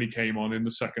Gordon when he came on in the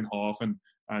second half, and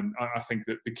I think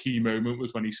that the key moment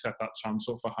was when he set that chance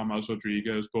up for James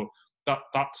Rodriguez. But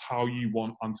that's how you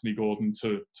want Anthony Gordon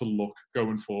to look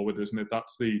going forward, isn't it?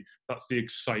 That's the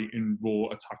exciting raw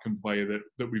attacking player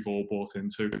that we've all bought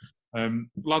into.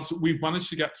 Lads, we've managed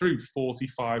to get through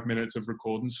 45 minutes of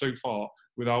recording so far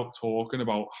without talking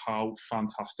about how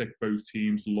fantastic both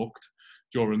teams looked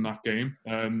during that game.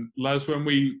 Les, when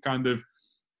we kind of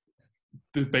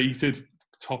debated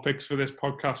topics for this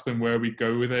podcast and where we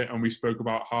go with it, and we spoke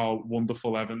about how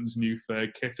wonderful Everton's new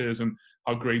third kit is and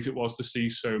how great it was to see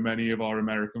so many of our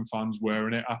American fans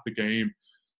wearing it at the game.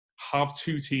 Have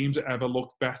two teams ever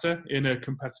looked better in a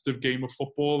competitive game of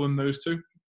football than those two?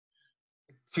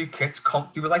 Two kits,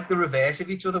 they were like the reverse of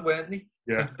each other, weren't they?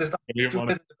 Yeah. There's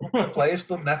the players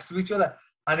stood next to each other,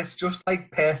 and it's just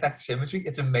like perfect symmetry.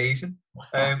 It's amazing.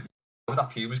 With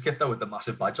that Pumas kit though, with the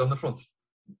massive badge on the front.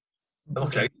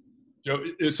 Okay.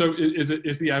 So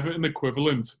is the Everton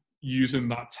equivalent using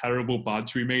that terrible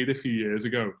badge we made a few years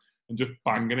ago and just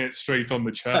banging it straight on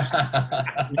the chest?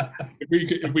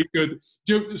 if we could,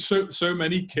 so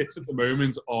many kits at the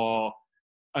moment are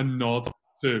a nod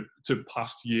to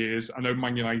past years. I know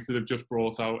Man United have just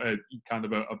brought out a kind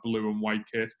of a blue and white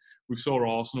kit. We saw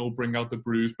Arsenal bring out the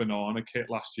bruised banana kit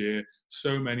last year.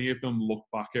 So many of them look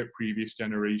back at previous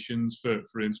generations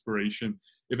for inspiration.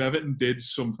 If Everton did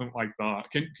something like that,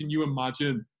 can you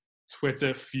imagine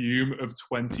Twitter fume of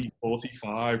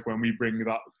 2045 when we bring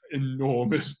that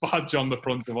enormous badge on the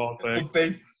front of our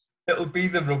thing? It'll be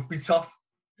the rugby top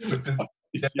with the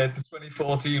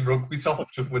 2014 rugby top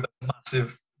just with a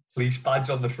massive police badge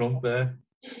on the front there.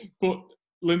 But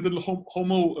Lyndon,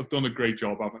 Hummel have done a great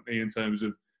job, haven't they, in terms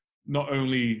of not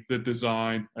only the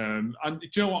design, and do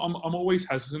you know what? I'm always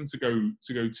hesitant to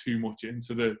go too much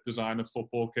into the design of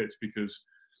football kits because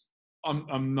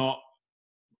I'm not.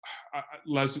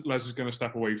 Les is going to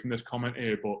step away from this comment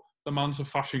here, but the man's a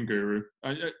fashion guru.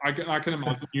 I can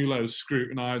imagine you, Les,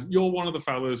 scrutinise. You're one of the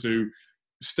fellas who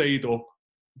stayed up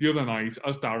the other night,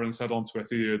 as Darren said on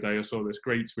Twitter the other day. I saw this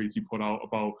great tweet he put out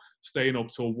about staying up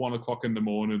till 1 o'clock in the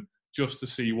morning just to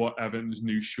see what Everton's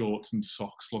new shorts and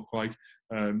socks look like.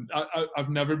 I've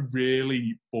never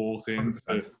really bought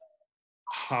into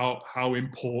how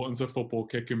important a football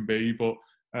kit can be, but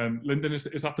Lyndon, is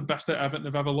that the best that Everton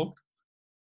have ever looked?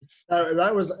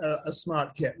 That was a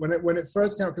smart kit when it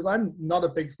first came, because I'm not a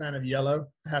big fan of yellow,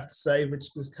 I have to say, which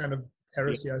was kind of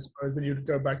heresy, I suppose, when you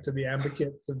go back to the amber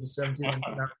kits of the 17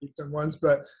 and ones.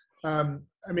 But I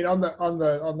mean, on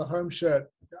the home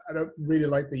shirt, I don't really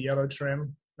like the yellow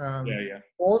trim.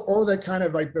 Or the kind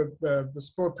of like the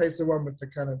Sport Pacer one with the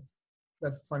kind of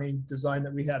that funny design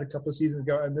that we had a couple of seasons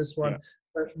ago, and this one.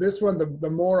 But this one, the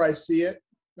more I see it,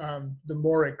 the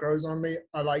more it grows on me.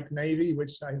 I like navy,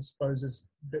 which I suppose is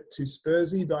a bit too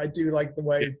Spursy, but I do like the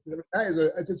way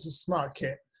it's a smart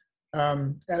kit.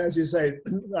 And as you say,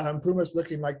 Puma's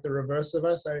looking like the reverse of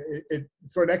us.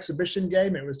 For an exhibition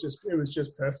game, it was just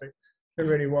perfect. It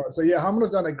really was. So yeah, Hummel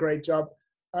have done a great job.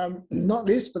 Not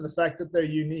least for the fact that they're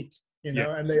unique,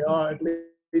 and they are at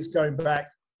least going back.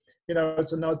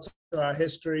 It's a nod to our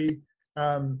history.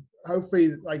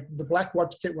 Hopefully, like the Black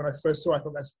Watch kit, when I first saw it, I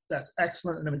thought that's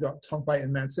excellent. And then we got Tom Fight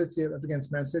in Man City up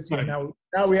against Man City, and now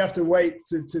we have to wait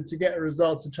to get a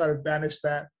result to try to banish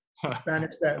that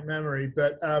memory.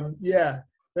 But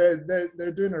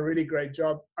they're doing a really great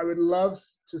job. I would love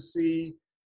to see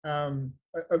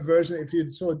a version, if you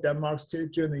saw Denmark's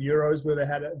kit during the Euros, where they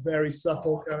had a very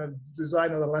subtle kind of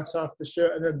design on the left half of the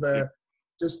shirt, and then the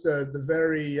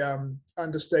very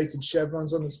understated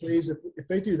chevrons on the sleeves. If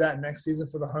they do that next season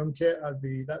for the home kit, that'd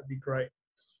be great.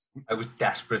 I was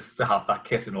desperate to have that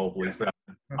kit in all blue for that.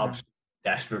 Absolutely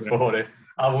desperate for it.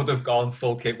 I would have gone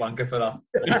full kit wanker for that.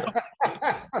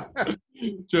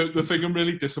 The thing I'm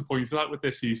really disappointed at with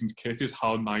this season's kit is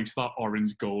how nice that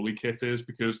orange goalie kit is,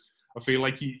 because I feel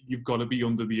like you've got to be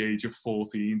under the age of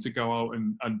 14 to go out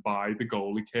and buy the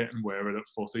goalie kit and wear it at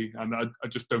footy, and I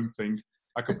just don't think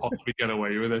I could possibly get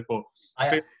away with it. But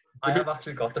I have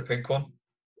actually got the pink one.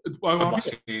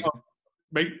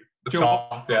 Mate, if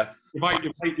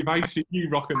I see you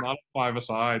rocking that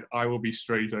five-a-side, I will be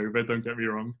straight over. Don't get me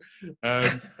wrong.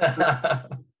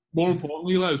 More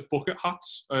importantly, Les, bucket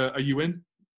hats. Are you in?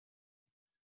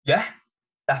 Yeah,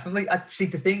 definitely. I see.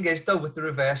 The thing is, though, with the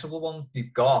reversible one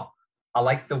they've got, I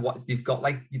like what they've got.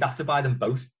 Like, you'd have to buy them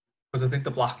both, because I think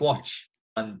the Black Watch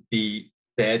and the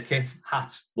third kit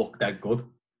hats look dead good,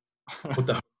 but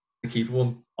the keeper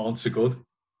one aren't so good.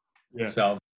 Yeah.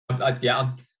 So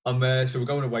so we're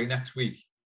going away next week.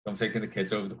 I'm taking the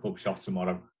kids over to the club shop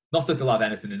tomorrow. Not that they'll have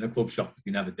anything in the club shop, because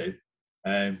they never do.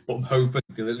 But I'm hoping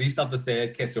they'll at least have the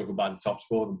third kit over by the tops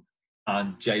for them.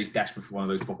 And Jay's desperate for one of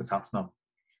those bucket hats now.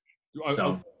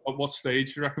 At what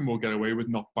stage do you reckon we'll get away with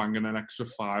not banging an extra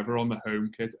 $5 on the home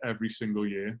kit every single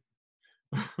year?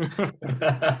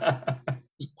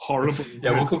 Just horrible.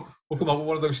 Yeah, we'll come up with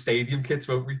one of those stadium kits,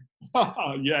 won't we?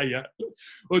 Yeah.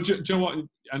 Well, do you know what?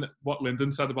 And what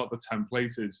Lyndon said about the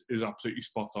template is absolutely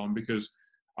spot on, because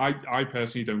I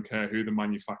personally don't care who the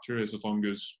manufacturer is, as long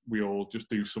as we all just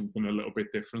do something a little bit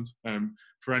different.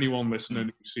 For anyone listening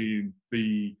who's seen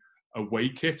the away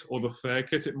kit or the third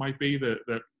kit, it might be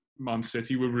that Man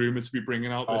City were rumoured to be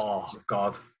bringing out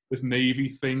this navy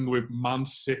thing with Man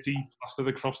City plastered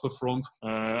across the front,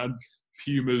 and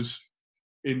Puma's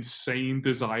insane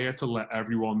desire to let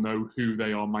everyone know who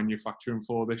they are manufacturing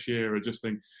for this year. I just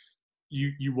think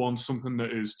you want something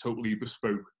that is totally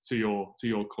bespoke to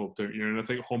your club, don't you? And I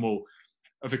think Hummel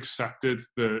have accepted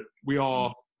that we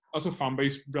are, as a fan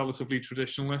base, relatively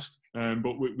traditionalist,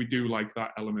 but we do like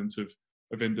that element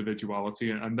of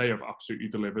individuality, and they have absolutely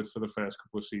delivered for the first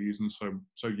couple of seasons.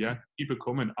 So yeah, keep it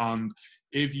coming. And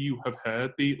if you have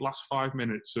heard the last 5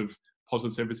 minutes of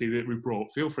positivity that we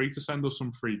brought, feel free to send us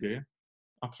some free gear.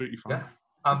 Absolutely fine.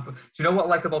 Yeah. Do you know what I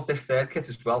like about this third kit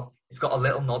as well? It's got a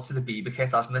little nod to the Bieber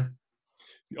kit, hasn't it?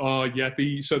 Oh yeah,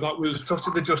 so that was the touch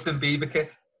of the Justin Bieber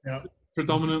kit. Yeah.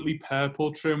 Predominantly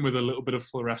purple trim with a little bit of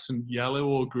fluorescent yellow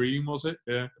or green, was it?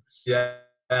 Yeah. Yeah.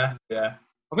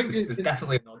 I think there's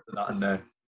definitely a nod to that in there.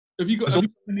 Have you got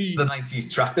any... the 90s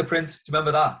tractor print? Do you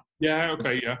remember that? Yeah.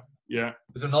 Okay. Yeah.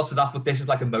 There's a nod to that, but this is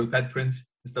like a moped print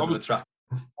instead of the tractor.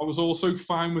 I was also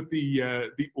fine with the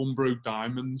Umbro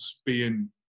diamonds being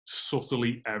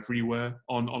subtly everywhere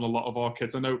on a lot of our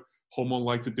kits. I know Hummel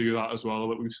like to do that as well,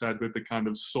 that we've said, with the kind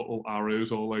of subtle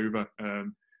arrows all over.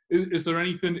 Is there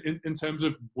anything in terms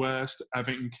of worst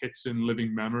Everton kits in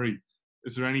living memory?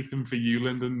 Is there anything for you,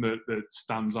 Lyndon, that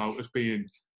stands out as being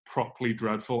properly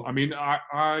dreadful? I mean,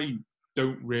 I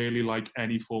don't really like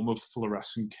any form of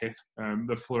fluorescent kit.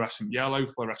 The fluorescent yellow,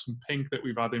 fluorescent pink that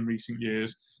we've had in recent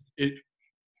years,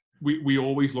 we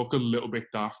always look a little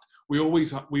bit daft. We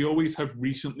always have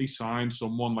recently signed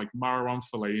someone like Marouane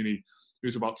Fellaini,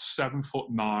 who's about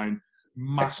 7'9",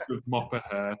 massive mop of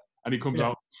hair, and he comes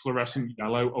out fluorescent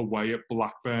yellow away at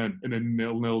Blackburn in a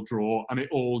 0-0 draw, and it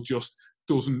all just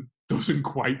doesn't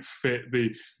quite fit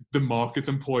the market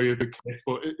employee of the kit.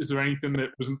 But is there anything that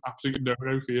was an absolute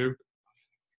no-no for you?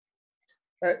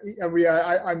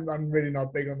 I'm really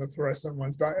not big on the fluorescent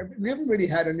ones, but we haven't really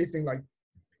had anything like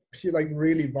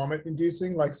really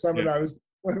vomit-inducing. Like some of those,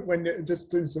 when just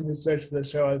doing some research for the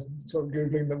show, I was sort of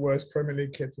Googling the worst Premier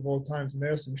League kits of all times, and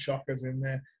there are some shockers in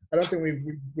there. I don't think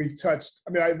we've touched.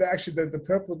 I mean,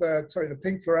 the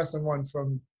pink fluorescent one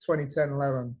from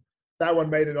 2010-11, that one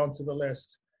made it onto the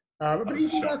list. But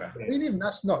even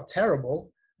that's not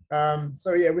terrible.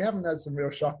 So yeah, we haven't had some real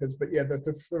shockers, but yeah,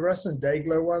 the fluorescent day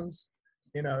glow ones,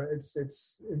 you know,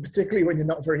 it's particularly when you're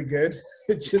not very good,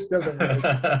 it just doesn't work.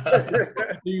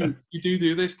 You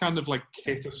do this kind of like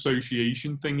kit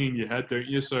association thing in your head, don't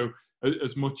you? So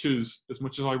as much as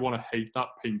I want to hate that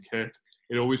pink kit,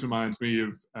 it always reminds me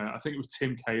of I think it was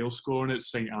Tim Cahill scoring at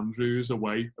St Andrews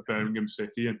away at Birmingham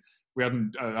City, and we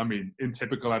hadn't. In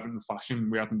typical Everton fashion,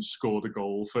 we hadn't scored a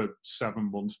goal for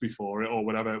 7 months before it, or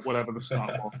whatever the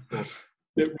stat was.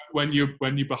 But when you're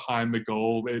behind the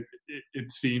goal,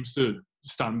 it seems to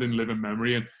stand in living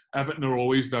memory. And Everton are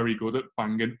always very good at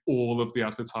banging all of the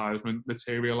advertisement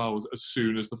material out as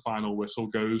soon as the final whistle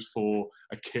goes for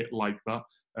a kit like that.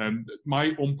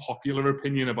 My unpopular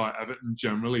opinion about Everton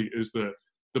generally is that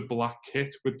the black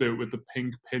kit with the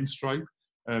pink pinstripe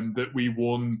that we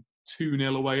won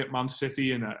 2-0 away at Man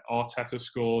City and Arteta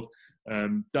scored.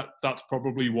 That's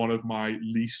probably one of my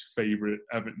least favourite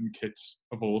Everton kits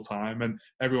of all time, and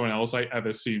everyone else I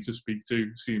ever seem to speak to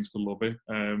seems to love it.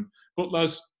 But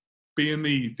Les, being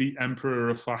the emperor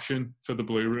of fashion for the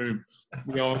Blue Room,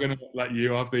 we are going to let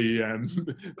you have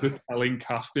the telling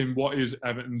casting. What is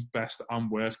Everton's best and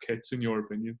worst kits in your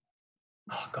opinion?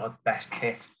 Oh God, best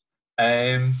kit.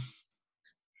 I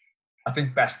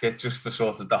think best kit, just for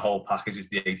sort of the whole package, is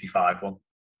the 85 one.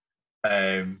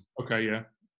 Okay, yeah.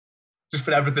 Just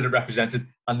for everything it represented,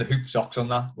 and the hoop socks on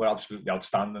that were absolutely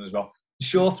outstanding as well. The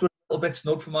shorts were a little bit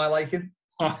snug for my liking.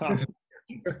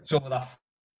 Some of that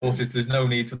footage, there's no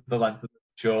need for the length of the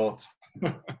shorts.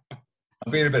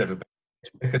 I'm being a bit of a bitch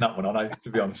picking that one on, to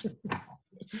be honest.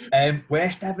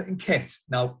 Worst Everton kit.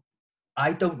 Now,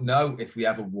 I don't know if we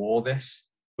ever wore this,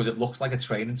 because it looks like a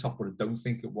training top, but I don't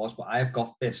think it was. But I've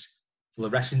got this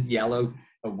fluorescent yellow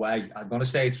away. I'm going to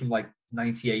say it's from like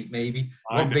 98 maybe.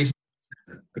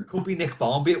 It could be Nick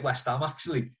Barmby at West Ham,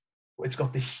 actually. But it's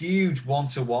got the huge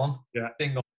 1-to-1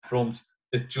 thing on the front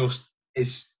that just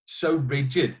is so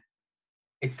rigid.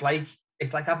 It's like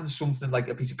having something like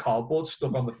a piece of cardboard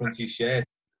stuck on the front of your shirt.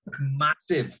 It's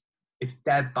massive. It's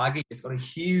dead baggy. It's got a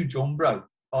huge Umbro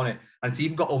on it. And it's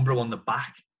even got Umbro on the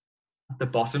back, at the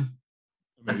bottom.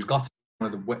 And it's got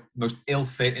one of the most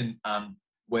ill-fitting and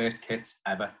worst kits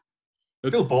ever.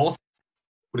 Still bought,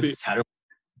 but it's terrible.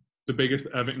 the biggest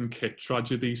Everton kit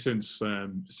tragedy since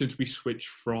we switched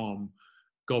from,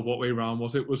 God, what way round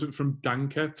was it? Was it from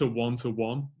Danker to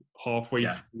 1-1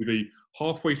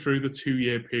 halfway through the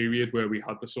 2-year period where we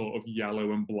had the sort of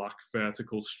yellow and black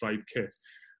vertical stripe kit?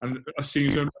 And I seem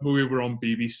to remember we were on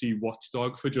BBC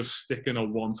Watchdog for just sticking a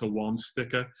 1-1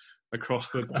 sticker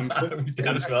across the Danker. We did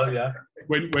as well, yeah.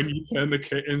 When you turn the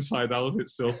kit inside out, it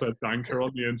still said Danker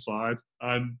on the inside.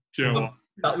 And do you know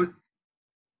what?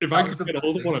 If I could get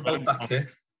hold of one of them, that kit.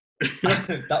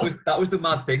 that was the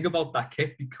mad thing about that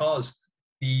kit, because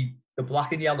the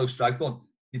black and yellow stripe one,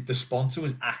 the sponsor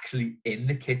was actually in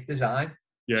the kit design.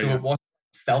 Yeah, so yeah. It wasn't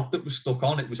felt that was stuck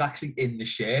on, it was actually in the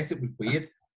shirt. It was weird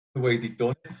the way they'd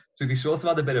done it. So they sort of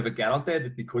had a bit of a get out there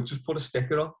that they could just put a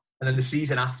sticker on. And then the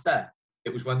season after,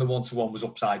 it was when the 1-1 was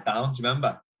upside down. Do you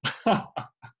remember? So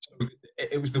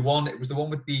it was the one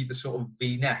with the sort of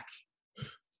V-neck,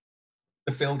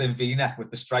 the filled-in V-neck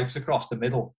with the stripes across the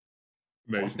middle.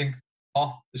 Amazing. I think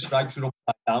the stripes were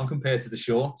upside down compared to the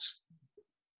shorts,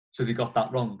 so they got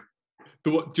that wrong.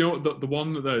 Do you know the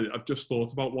one that I've just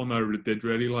thought about? One that I did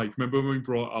really like. Remember when we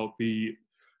brought out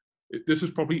this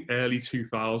was probably early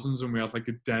 2000s, and we had like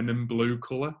a denim blue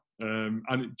colour. And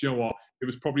do you know what? It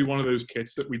was probably one of those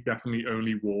kits that we definitely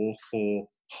only wore for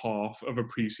half of a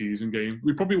pre-season game.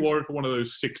 We probably wore it for one of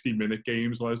those 60-minute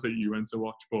games, Les, that you went to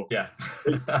watch. But yeah,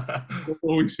 we've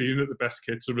always seen that the best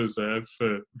kits are reserved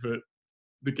for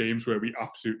the games where we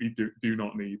absolutely do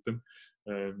not need them.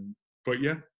 But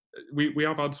yeah, we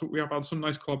have had some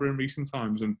nice clobber in recent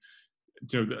times, and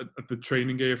you know the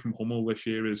training gear from Hummel this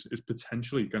year is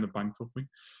potentially going to bankrupt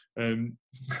me.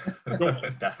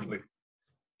 Definitely.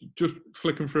 Just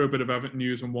flicking through a bit of Everton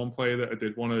news, and one player that I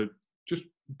did want to just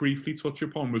briefly touch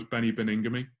upon was Benny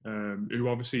Beningame, who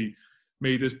obviously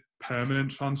made his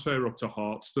permanent transfer up to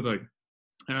Hearts today.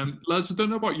 Les, I don't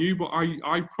know about you, but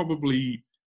I probably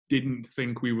didn't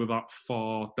think we were that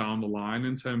far down the line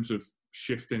in terms of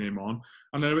shifting him on.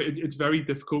 I know it's very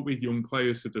difficult with young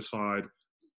players to decide,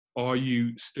 are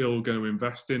you still going to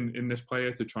invest in this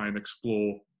player to try and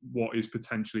explore what is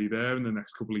potentially there in the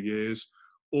next couple of years?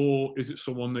 Or is it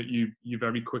someone that you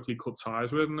very quickly cut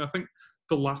ties with? And I think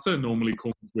the latter normally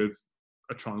comes with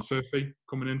a transfer fee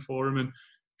coming in for him. And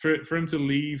for him to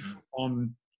leave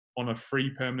on a free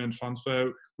permanent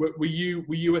transfer, were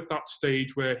you at that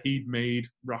stage where he'd made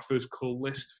Rafa's cull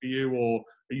list for you, or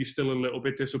are you still a little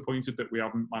bit disappointed that we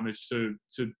haven't managed to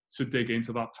dig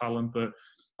into that talent? That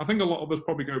I think a lot of us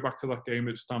probably go back to that game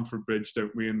at Stamford Bridge,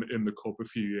 don't we, in the Cup a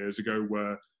few years ago,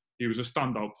 where he was a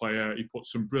standout player. He put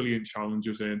some brilliant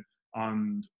challenges in,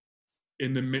 and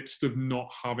in the midst of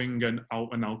not having an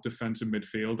out-and-out defensive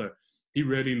midfielder, he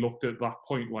really looked at that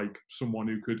point like someone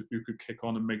who could kick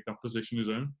on and make that position his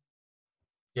own.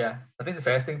 Yeah, I think the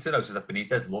first thing to note is that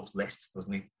Benitez loves lists,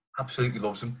 doesn't he? Absolutely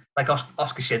loves them. Like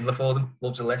Oscar Schindler for them,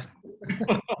 loves a list.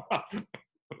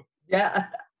 Yeah,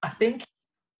 I think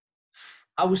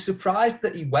I was surprised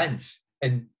that he went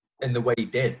in the way he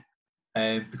did.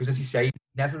 Because, as you say, he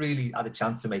never really had a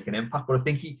chance to make an impact. But I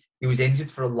think he was injured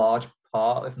for a large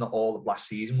part, if not all, of last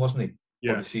season, wasn't he?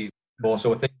 Yeah. Or the season before.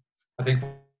 So I think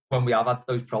when we have had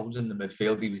those problems in the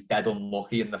midfield, he was dead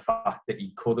unlucky in the fact that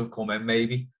he could have come in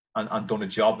maybe and done a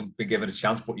job and been given a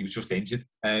chance, but he was just injured.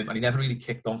 And he never really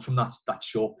kicked on from that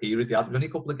short period. He had only a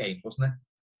couple of games, wasn't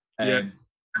it? Yeah.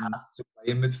 To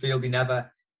play in midfield, he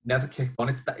never kicked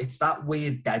on. It's that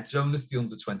weird dead zone that's the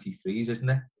under-23s, isn't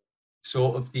it?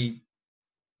 Sort of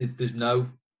there's no,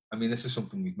 I mean, this is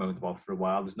something we've moaned about for a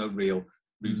while. There's no real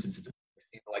roots into the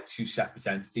like two separate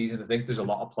entities. And I think there's a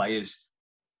lot of players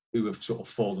who have sort of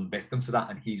fallen victim to that,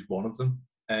 and he's one of them.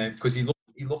 Because he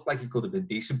looked like he could have been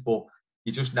decent, but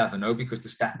you just never know because the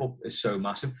step up is so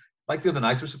massive. Like the other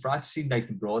night, I was surprised to see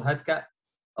Nathan Broadhead get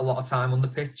a lot of time on the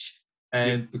pitch.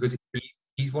 Because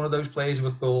he's one of those players who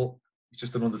I thought he's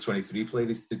just an under-23 player.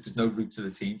 There's no route to the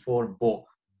team for him, but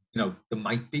you know, there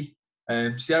might be.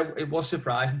 So yeah, it was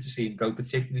surprising to see him go,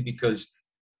 particularly because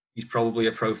he's probably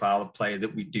a profile of player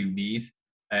that we do need.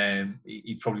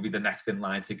 He'd probably be the next in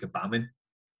line to Gbamin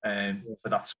for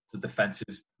that sort of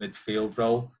defensive midfield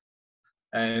role.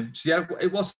 So yeah,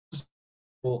 it was,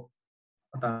 but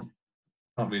I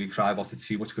can't really cry about it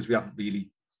too much because we haven't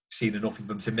really seen enough of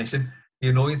him to miss him. The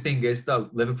annoying thing is, though,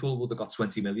 Liverpool would have got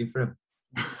 20 million for him.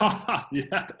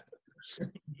 Yeah.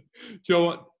 Do you know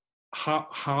what?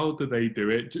 How do they do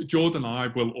it? Jordan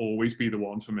Ibe will always be the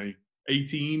one for me.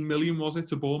 18 million was it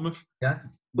to Bournemouth? Yeah,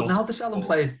 but now they're selling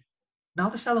players. Now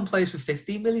they're selling players for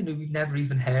 15 million who we've never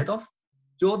even heard of.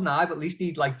 Jordan Ibe, at least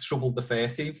he'd like troubled the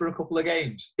first team for a couple of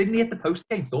games. Didn't he hit the post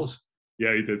against us?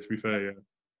 Yeah, he did. To be fair,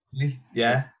 yeah.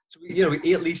 Yeah. So you know,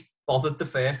 he at least bothered the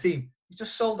first team. He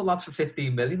just sold the lad for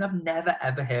 15 million. I've never,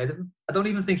 ever heard of him. I don't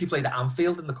even think he played at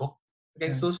Anfield in the Cup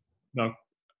against us. No.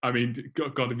 I mean,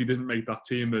 God, if you didn't make that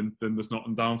team, then there's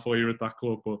nothing down for you at that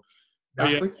club. But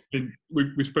Exactly. yeah, I mean,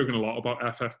 we've spoken a lot about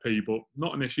FFP, but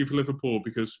not an issue for Liverpool,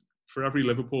 because for every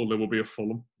Liverpool there will be a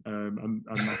Fulham. And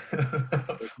that's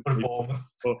but,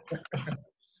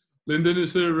 Lyndon,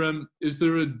 is there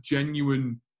a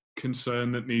genuine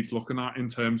concern that needs looking at in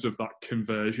terms of that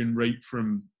conversion rate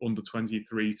from under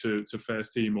 23 to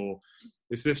first team, or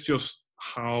is this just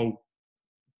how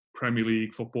Premier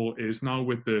League football is now,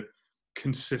 with the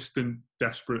consistent,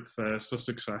 desperate thirst for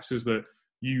success, is that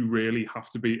you really have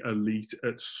to be elite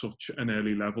at such an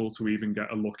early level to even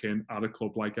get a look in at a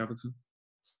club like Everton?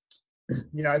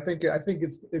 Yeah, I think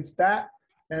it's that,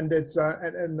 and it's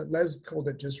and Les called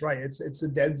it just right. It's a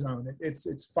dead zone.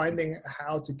 It's finding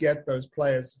how to get those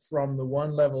players from the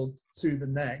one level to the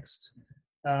next,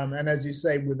 and as you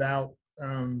say, without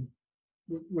the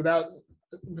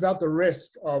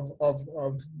risk of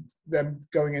them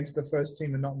going into the first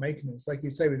team and not making it. It's like you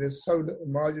say, there's so little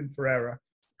margin for error,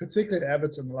 particularly at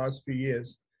Everton the last few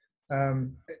years.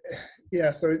 So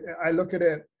I look at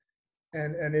it,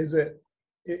 and is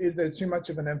there too much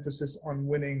of an emphasis on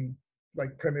winning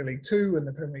like Premier League 2 and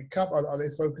the Premier League Cup? Are they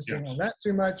focusing on that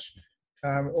too much?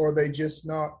 Or are they just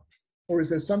not, or is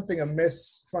there something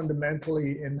amiss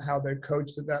fundamentally in how they're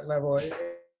coached at that level?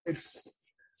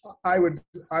 I would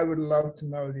love to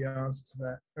know the answer to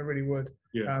that. I really would.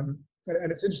 Yeah. And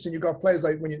it's interesting. You've got players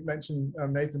like when you mentioned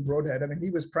Nathan Broadhead. I mean, he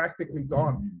was practically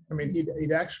gone. I mean,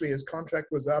 he'd actually, his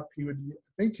contract was up. He was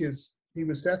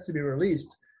set to be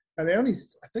released, and I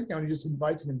think they only just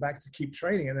invited him back to keep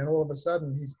training. And then all of a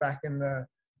sudden, he's back in the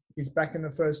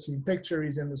first team picture.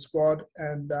 He's in the squad,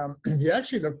 and he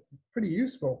actually looked pretty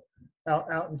useful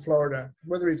out in Florida.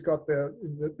 Whether he's got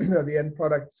the end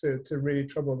product to really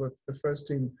trouble the first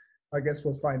team, I guess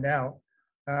we'll find out.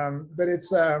 But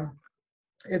it's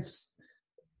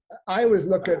I always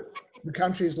look at the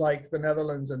countries like the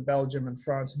Netherlands and Belgium and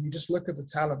France, and you just look at the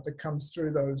talent that comes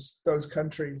through those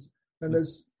countries. And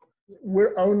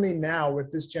we're only now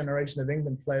with this generation of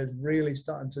England players really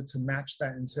starting to match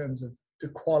that in terms of the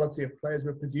quality of players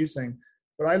we're producing.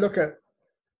 But I look at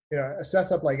a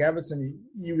setup like Everton,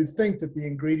 you would think that the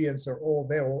ingredients are all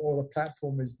there, or the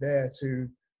platform is there to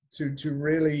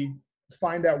really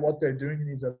find out what they're doing in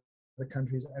these other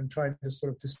countries and trying to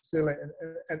sort of distill it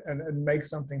and make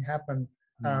something happen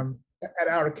at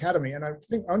our academy. And I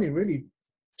think only really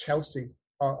Chelsea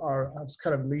are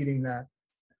kind of leading that.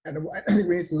 And I think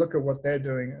we need to look at what they're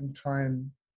doing and try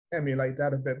and emulate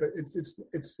that a bit. But it's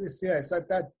like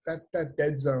that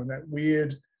dead zone, that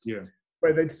weird,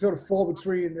 where they sort of fall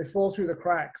through the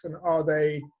cracks. And are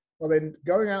they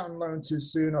going out on loan too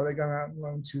soon? Are they going out on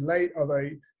loan too late?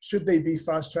 Should they be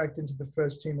fast tracked into the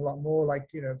first team a lot more? Like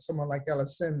someone like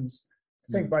Ellis Sims,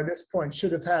 I think by this point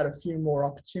should have had a few more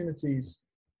opportunities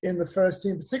in the first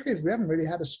team, particularly as we haven't really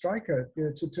had a striker,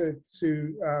 a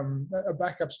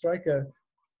backup striker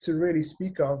to really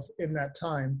speak of in that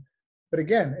time. But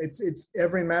again, it's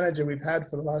every manager we've had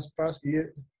for the last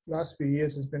few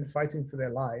years has been fighting for their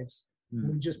lives.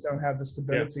 We just don't have the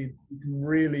stability. You can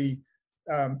really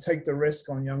take the risk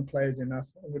on young players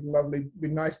enough. It would be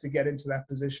nice to get into that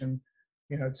position,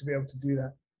 to be able to do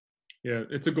that. Yeah,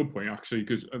 it's a good point actually,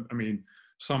 because I mean,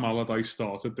 Sam Allardyce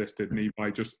started this, didn't he,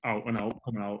 by just coming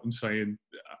out and saying,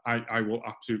 I will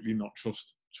absolutely not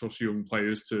trust young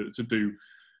players to do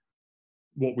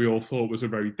what we all thought was a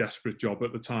very desperate job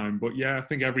at the time. But yeah, I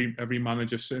think every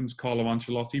manager since, Carlo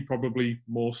Ancelotti probably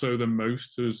more so than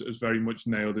most, has very much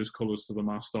nailed his colours to the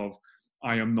mast of,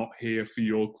 I am not here for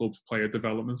your club's player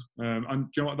development. And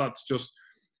do you know what?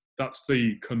 That's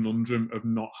the conundrum of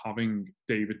not having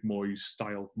David Moyes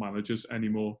style managers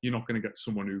anymore. You're not going to get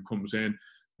someone who comes in,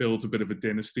 builds a bit of a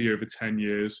dynasty over 10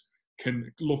 years,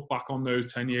 can look back on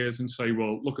those 10 years and say,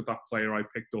 well, look at that player I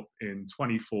picked up in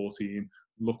 2014.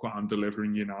 Look what I'm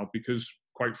delivering you now. Because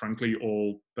quite frankly,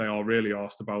 all they are really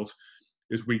asked about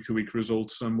is week-to-week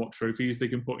results and what trophies they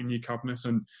can put in your cabinet.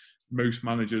 And most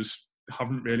managers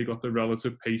haven't really got the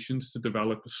relative patience to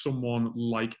develop someone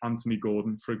like Anthony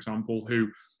Gordon, for example, who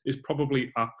is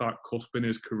probably at that cusp in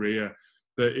his career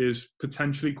that is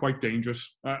potentially quite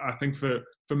dangerous. I think for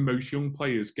most young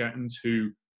players, getting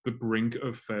to the brink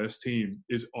of first team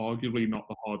is arguably not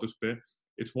the hardest bit.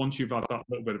 It's once you've had that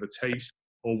little bit of a taste,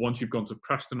 or once you've gone to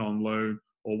Preston on loan,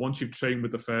 or once you've trained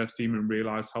with the first team and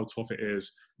realised how tough it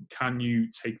is, can you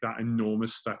take that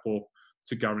enormous step up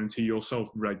to guarantee yourself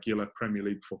regular Premier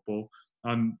League football?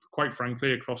 And quite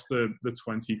frankly, across the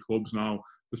 20 clubs now,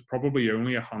 there's probably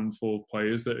only a handful of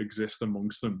players that exist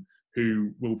amongst them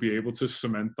who will be able to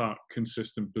cement that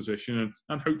consistent position.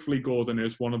 And hopefully Gordon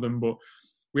is one of them. But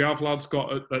we have, lads,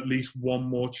 got at least one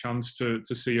more chance to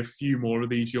see a few more of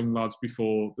these young lads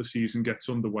before the season gets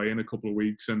underway in a couple of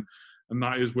weeks. And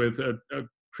that is with a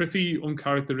pretty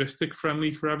uncharacteristic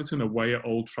friendly for Everton away at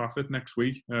Old Trafford next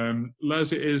week.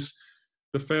 Les, it is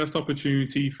the first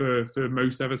opportunity for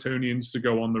most Evertonians to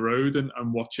go on the road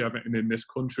and watch Everton in this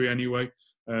country anyway.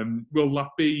 Will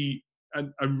that be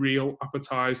a real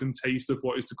appetising taste of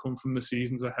what is to come from the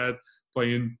seasons ahead?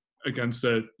 Playing against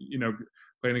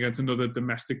another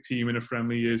domestic team in a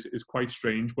friendly is quite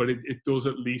strange, but it does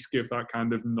at least give that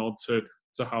kind of nod to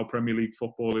how Premier League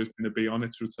football is going to be on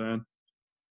its return.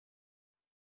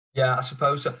 Yeah, I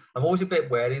suppose so. I'm always a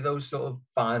bit wary of those sort of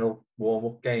final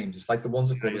warm-up games. It's like the ones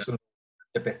that are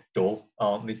a bit dull,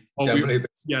 aren't they? Generally a bit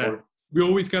boring. We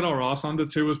always get our arse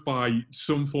handed to us by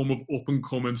some form of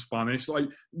up-and-coming Spanish. Like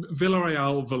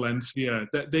Villarreal, Valencia,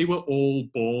 they were all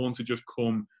born to just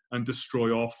come and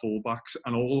destroy our fullbacks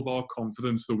and all of our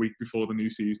confidence the week before the new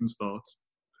season starts.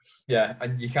 Yeah,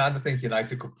 and you kind of think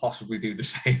United could possibly do the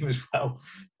same as well.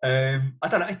 I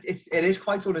don't know, it is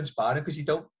quite uninspiring because you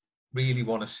don't really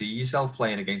want to see yourself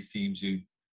playing against teams who,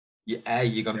 you're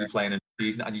going to be playing in the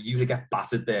season and you usually get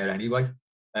battered there anyway.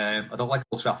 I don't like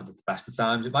Old Trafford at the best of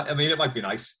times. It might be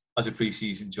nice as a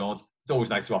pre-season jaunt. It's always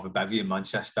nice to have a bevy in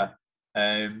Manchester.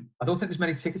 I don't think there's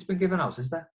many tickets been given out, is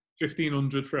there?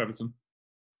 1,500 for Everton.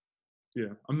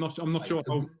 Yeah, I'm not sure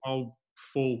how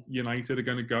full United are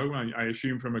going to go. I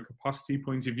assume from a capacity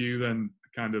point of view, then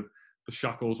kind of the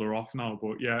shackles are off now.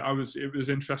 But yeah, it was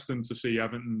interesting to see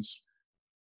Everton's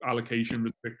allocation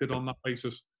restricted on that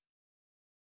basis.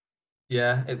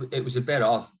 Yeah, it was a bit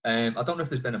odd. I don't know if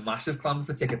there's been a massive clamour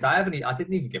for tickets. I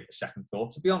didn't even give it a second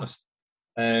thought, to be honest.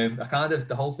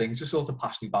 The whole thing's just sort of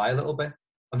passed me by a little bit.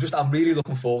 I'm really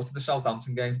looking forward to the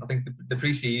Southampton game. I think the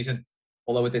pre-season,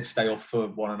 although I did stay up for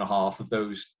 1.5 of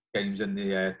those games in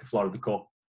the Florida Cup,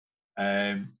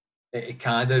 it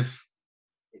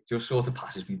just sort of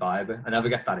passes me by a bit. I never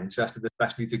get that interested,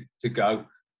 especially to go,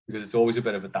 because it's always a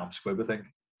bit of a damp squib, I think.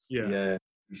 Yeah. The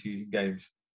pre-season games.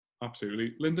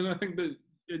 Absolutely. Lyndon, I think that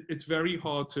it's very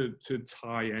hard to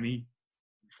tie any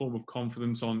form of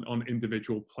confidence on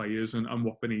individual players and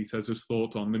what Benitez has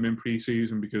thought on them in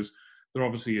pre-season, because there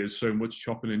obviously is so much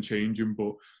chopping and changing.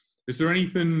 But is there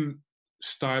anything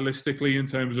stylistically in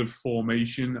terms of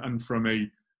formation and from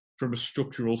a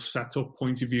structural setup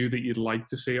point of view that you'd like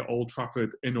to see at Old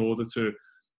Trafford in order to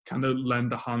kind of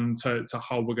lend a hand to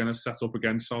how we're going to set up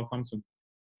against Southampton?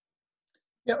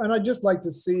 Yeah, and I'd just like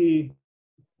to see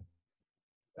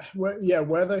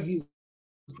whether he's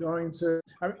going to,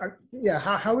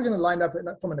 how we're going to line up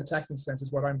from an attacking sense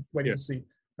is what I'm waiting to see.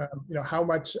 How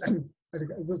much, and I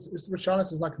think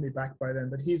Richarlison is not going to be back by then,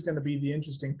 but he's going to be the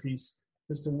interesting piece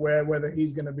as to whether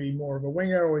he's going to be more of a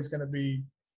winger or he's going to be,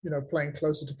 playing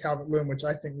closer to Calvert-Lewin, which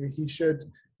I think he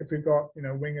should. If we've got,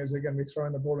 wingers who are going to be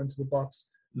throwing the ball into the box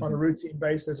on a routine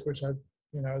basis, which as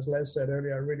Les said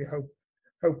earlier, I really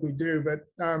hope we do. But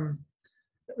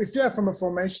from a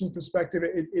formation perspective,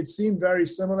 it seemed very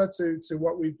similar to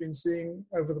what we've been seeing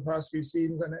over the past few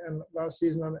seasons and last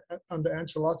season under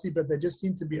Ancelotti, but there just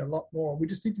seemed to be a lot more. We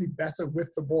just need to be better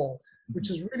with the ball, which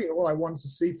is really all I wanted to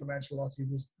see from Ancelotti,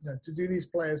 was to do these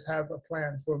players have a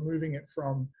plan for moving it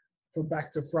from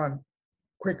back to front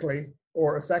quickly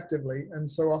or effectively. And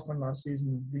so often last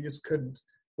season, we just couldn't.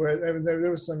 Where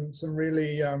there was some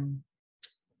really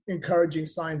encouraging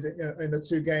signs in the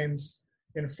two games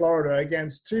in Florida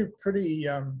against two pretty,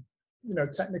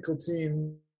 technical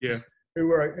teams who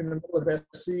were in the middle of their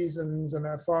seasons and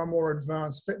are far more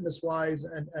advanced fitness-wise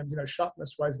and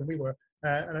sharpness-wise than we were.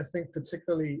 And I think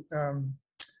particularly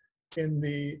in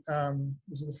the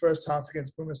first half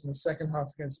against Pumas and the second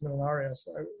half against Millonarios,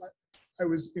 so I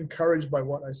was encouraged by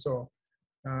what I saw.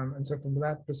 And so from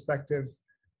that perspective,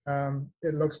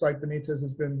 it looks like Benitez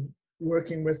has been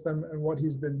working with them, and what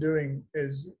he's been doing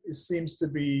seems to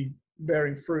be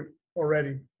bearing fruit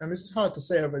already. And it's hard to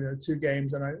say over 2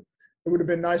 games, and it would have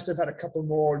been nice to have had a couple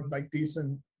more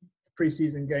decent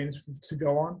preseason games to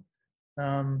go on.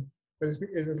 But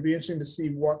it'll be interesting to see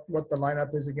what the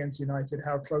lineup is against United,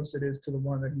 how close it is to the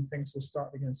one that he thinks will start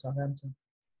against Southampton.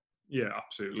 Yeah,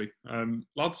 absolutely.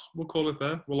 Lads, we'll call it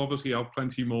there. We'll obviously have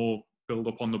plenty more build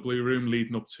up on the Blue Room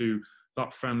leading up to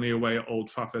that friendly away at Old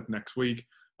Trafford next week,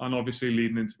 and obviously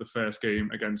leading into the first game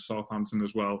against Southampton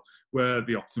as well, where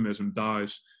the optimism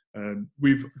dies.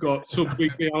 We've got Subs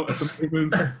Weekly out at the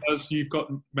moment, as you've got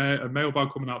a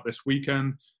mailbag coming out this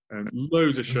weekend, and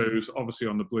loads of shows, obviously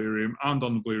on the Blue Room and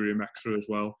on the Blue Room Extra as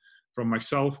well. From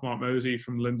myself, Mark Mosey,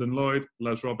 from Lyndon Lloyd,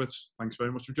 Les Roberts, thanks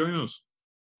very much for joining us.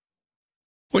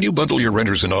 When you bundle your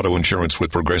renters and auto insurance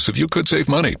with Progressive, you could save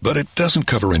money, but it doesn't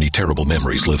cover any terrible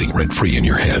memories living rent-free in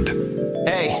your head.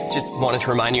 Hey, just wanted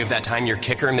to remind you of that time your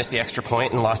kicker missed the extra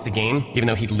point and lost the game. Even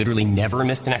though he'd literally never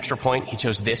missed an extra point, he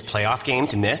chose this playoff game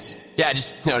to miss. Yeah, I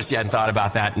just noticed you hadn't thought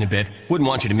about that in a bit. Wouldn't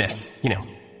want you to miss,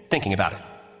 thinking about it.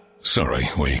 Sorry,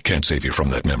 we can't save you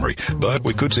from that memory, but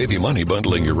we could save you money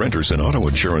bundling your renters and auto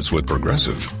insurance with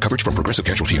Progressive. Coverage from Progressive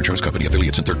Casualty Insurance Company,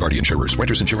 affiliates, and third-party insurers.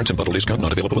 Renters insurance and bundle discount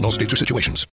not available in all states or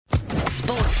situations.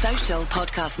 Sports Social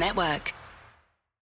Podcast Network.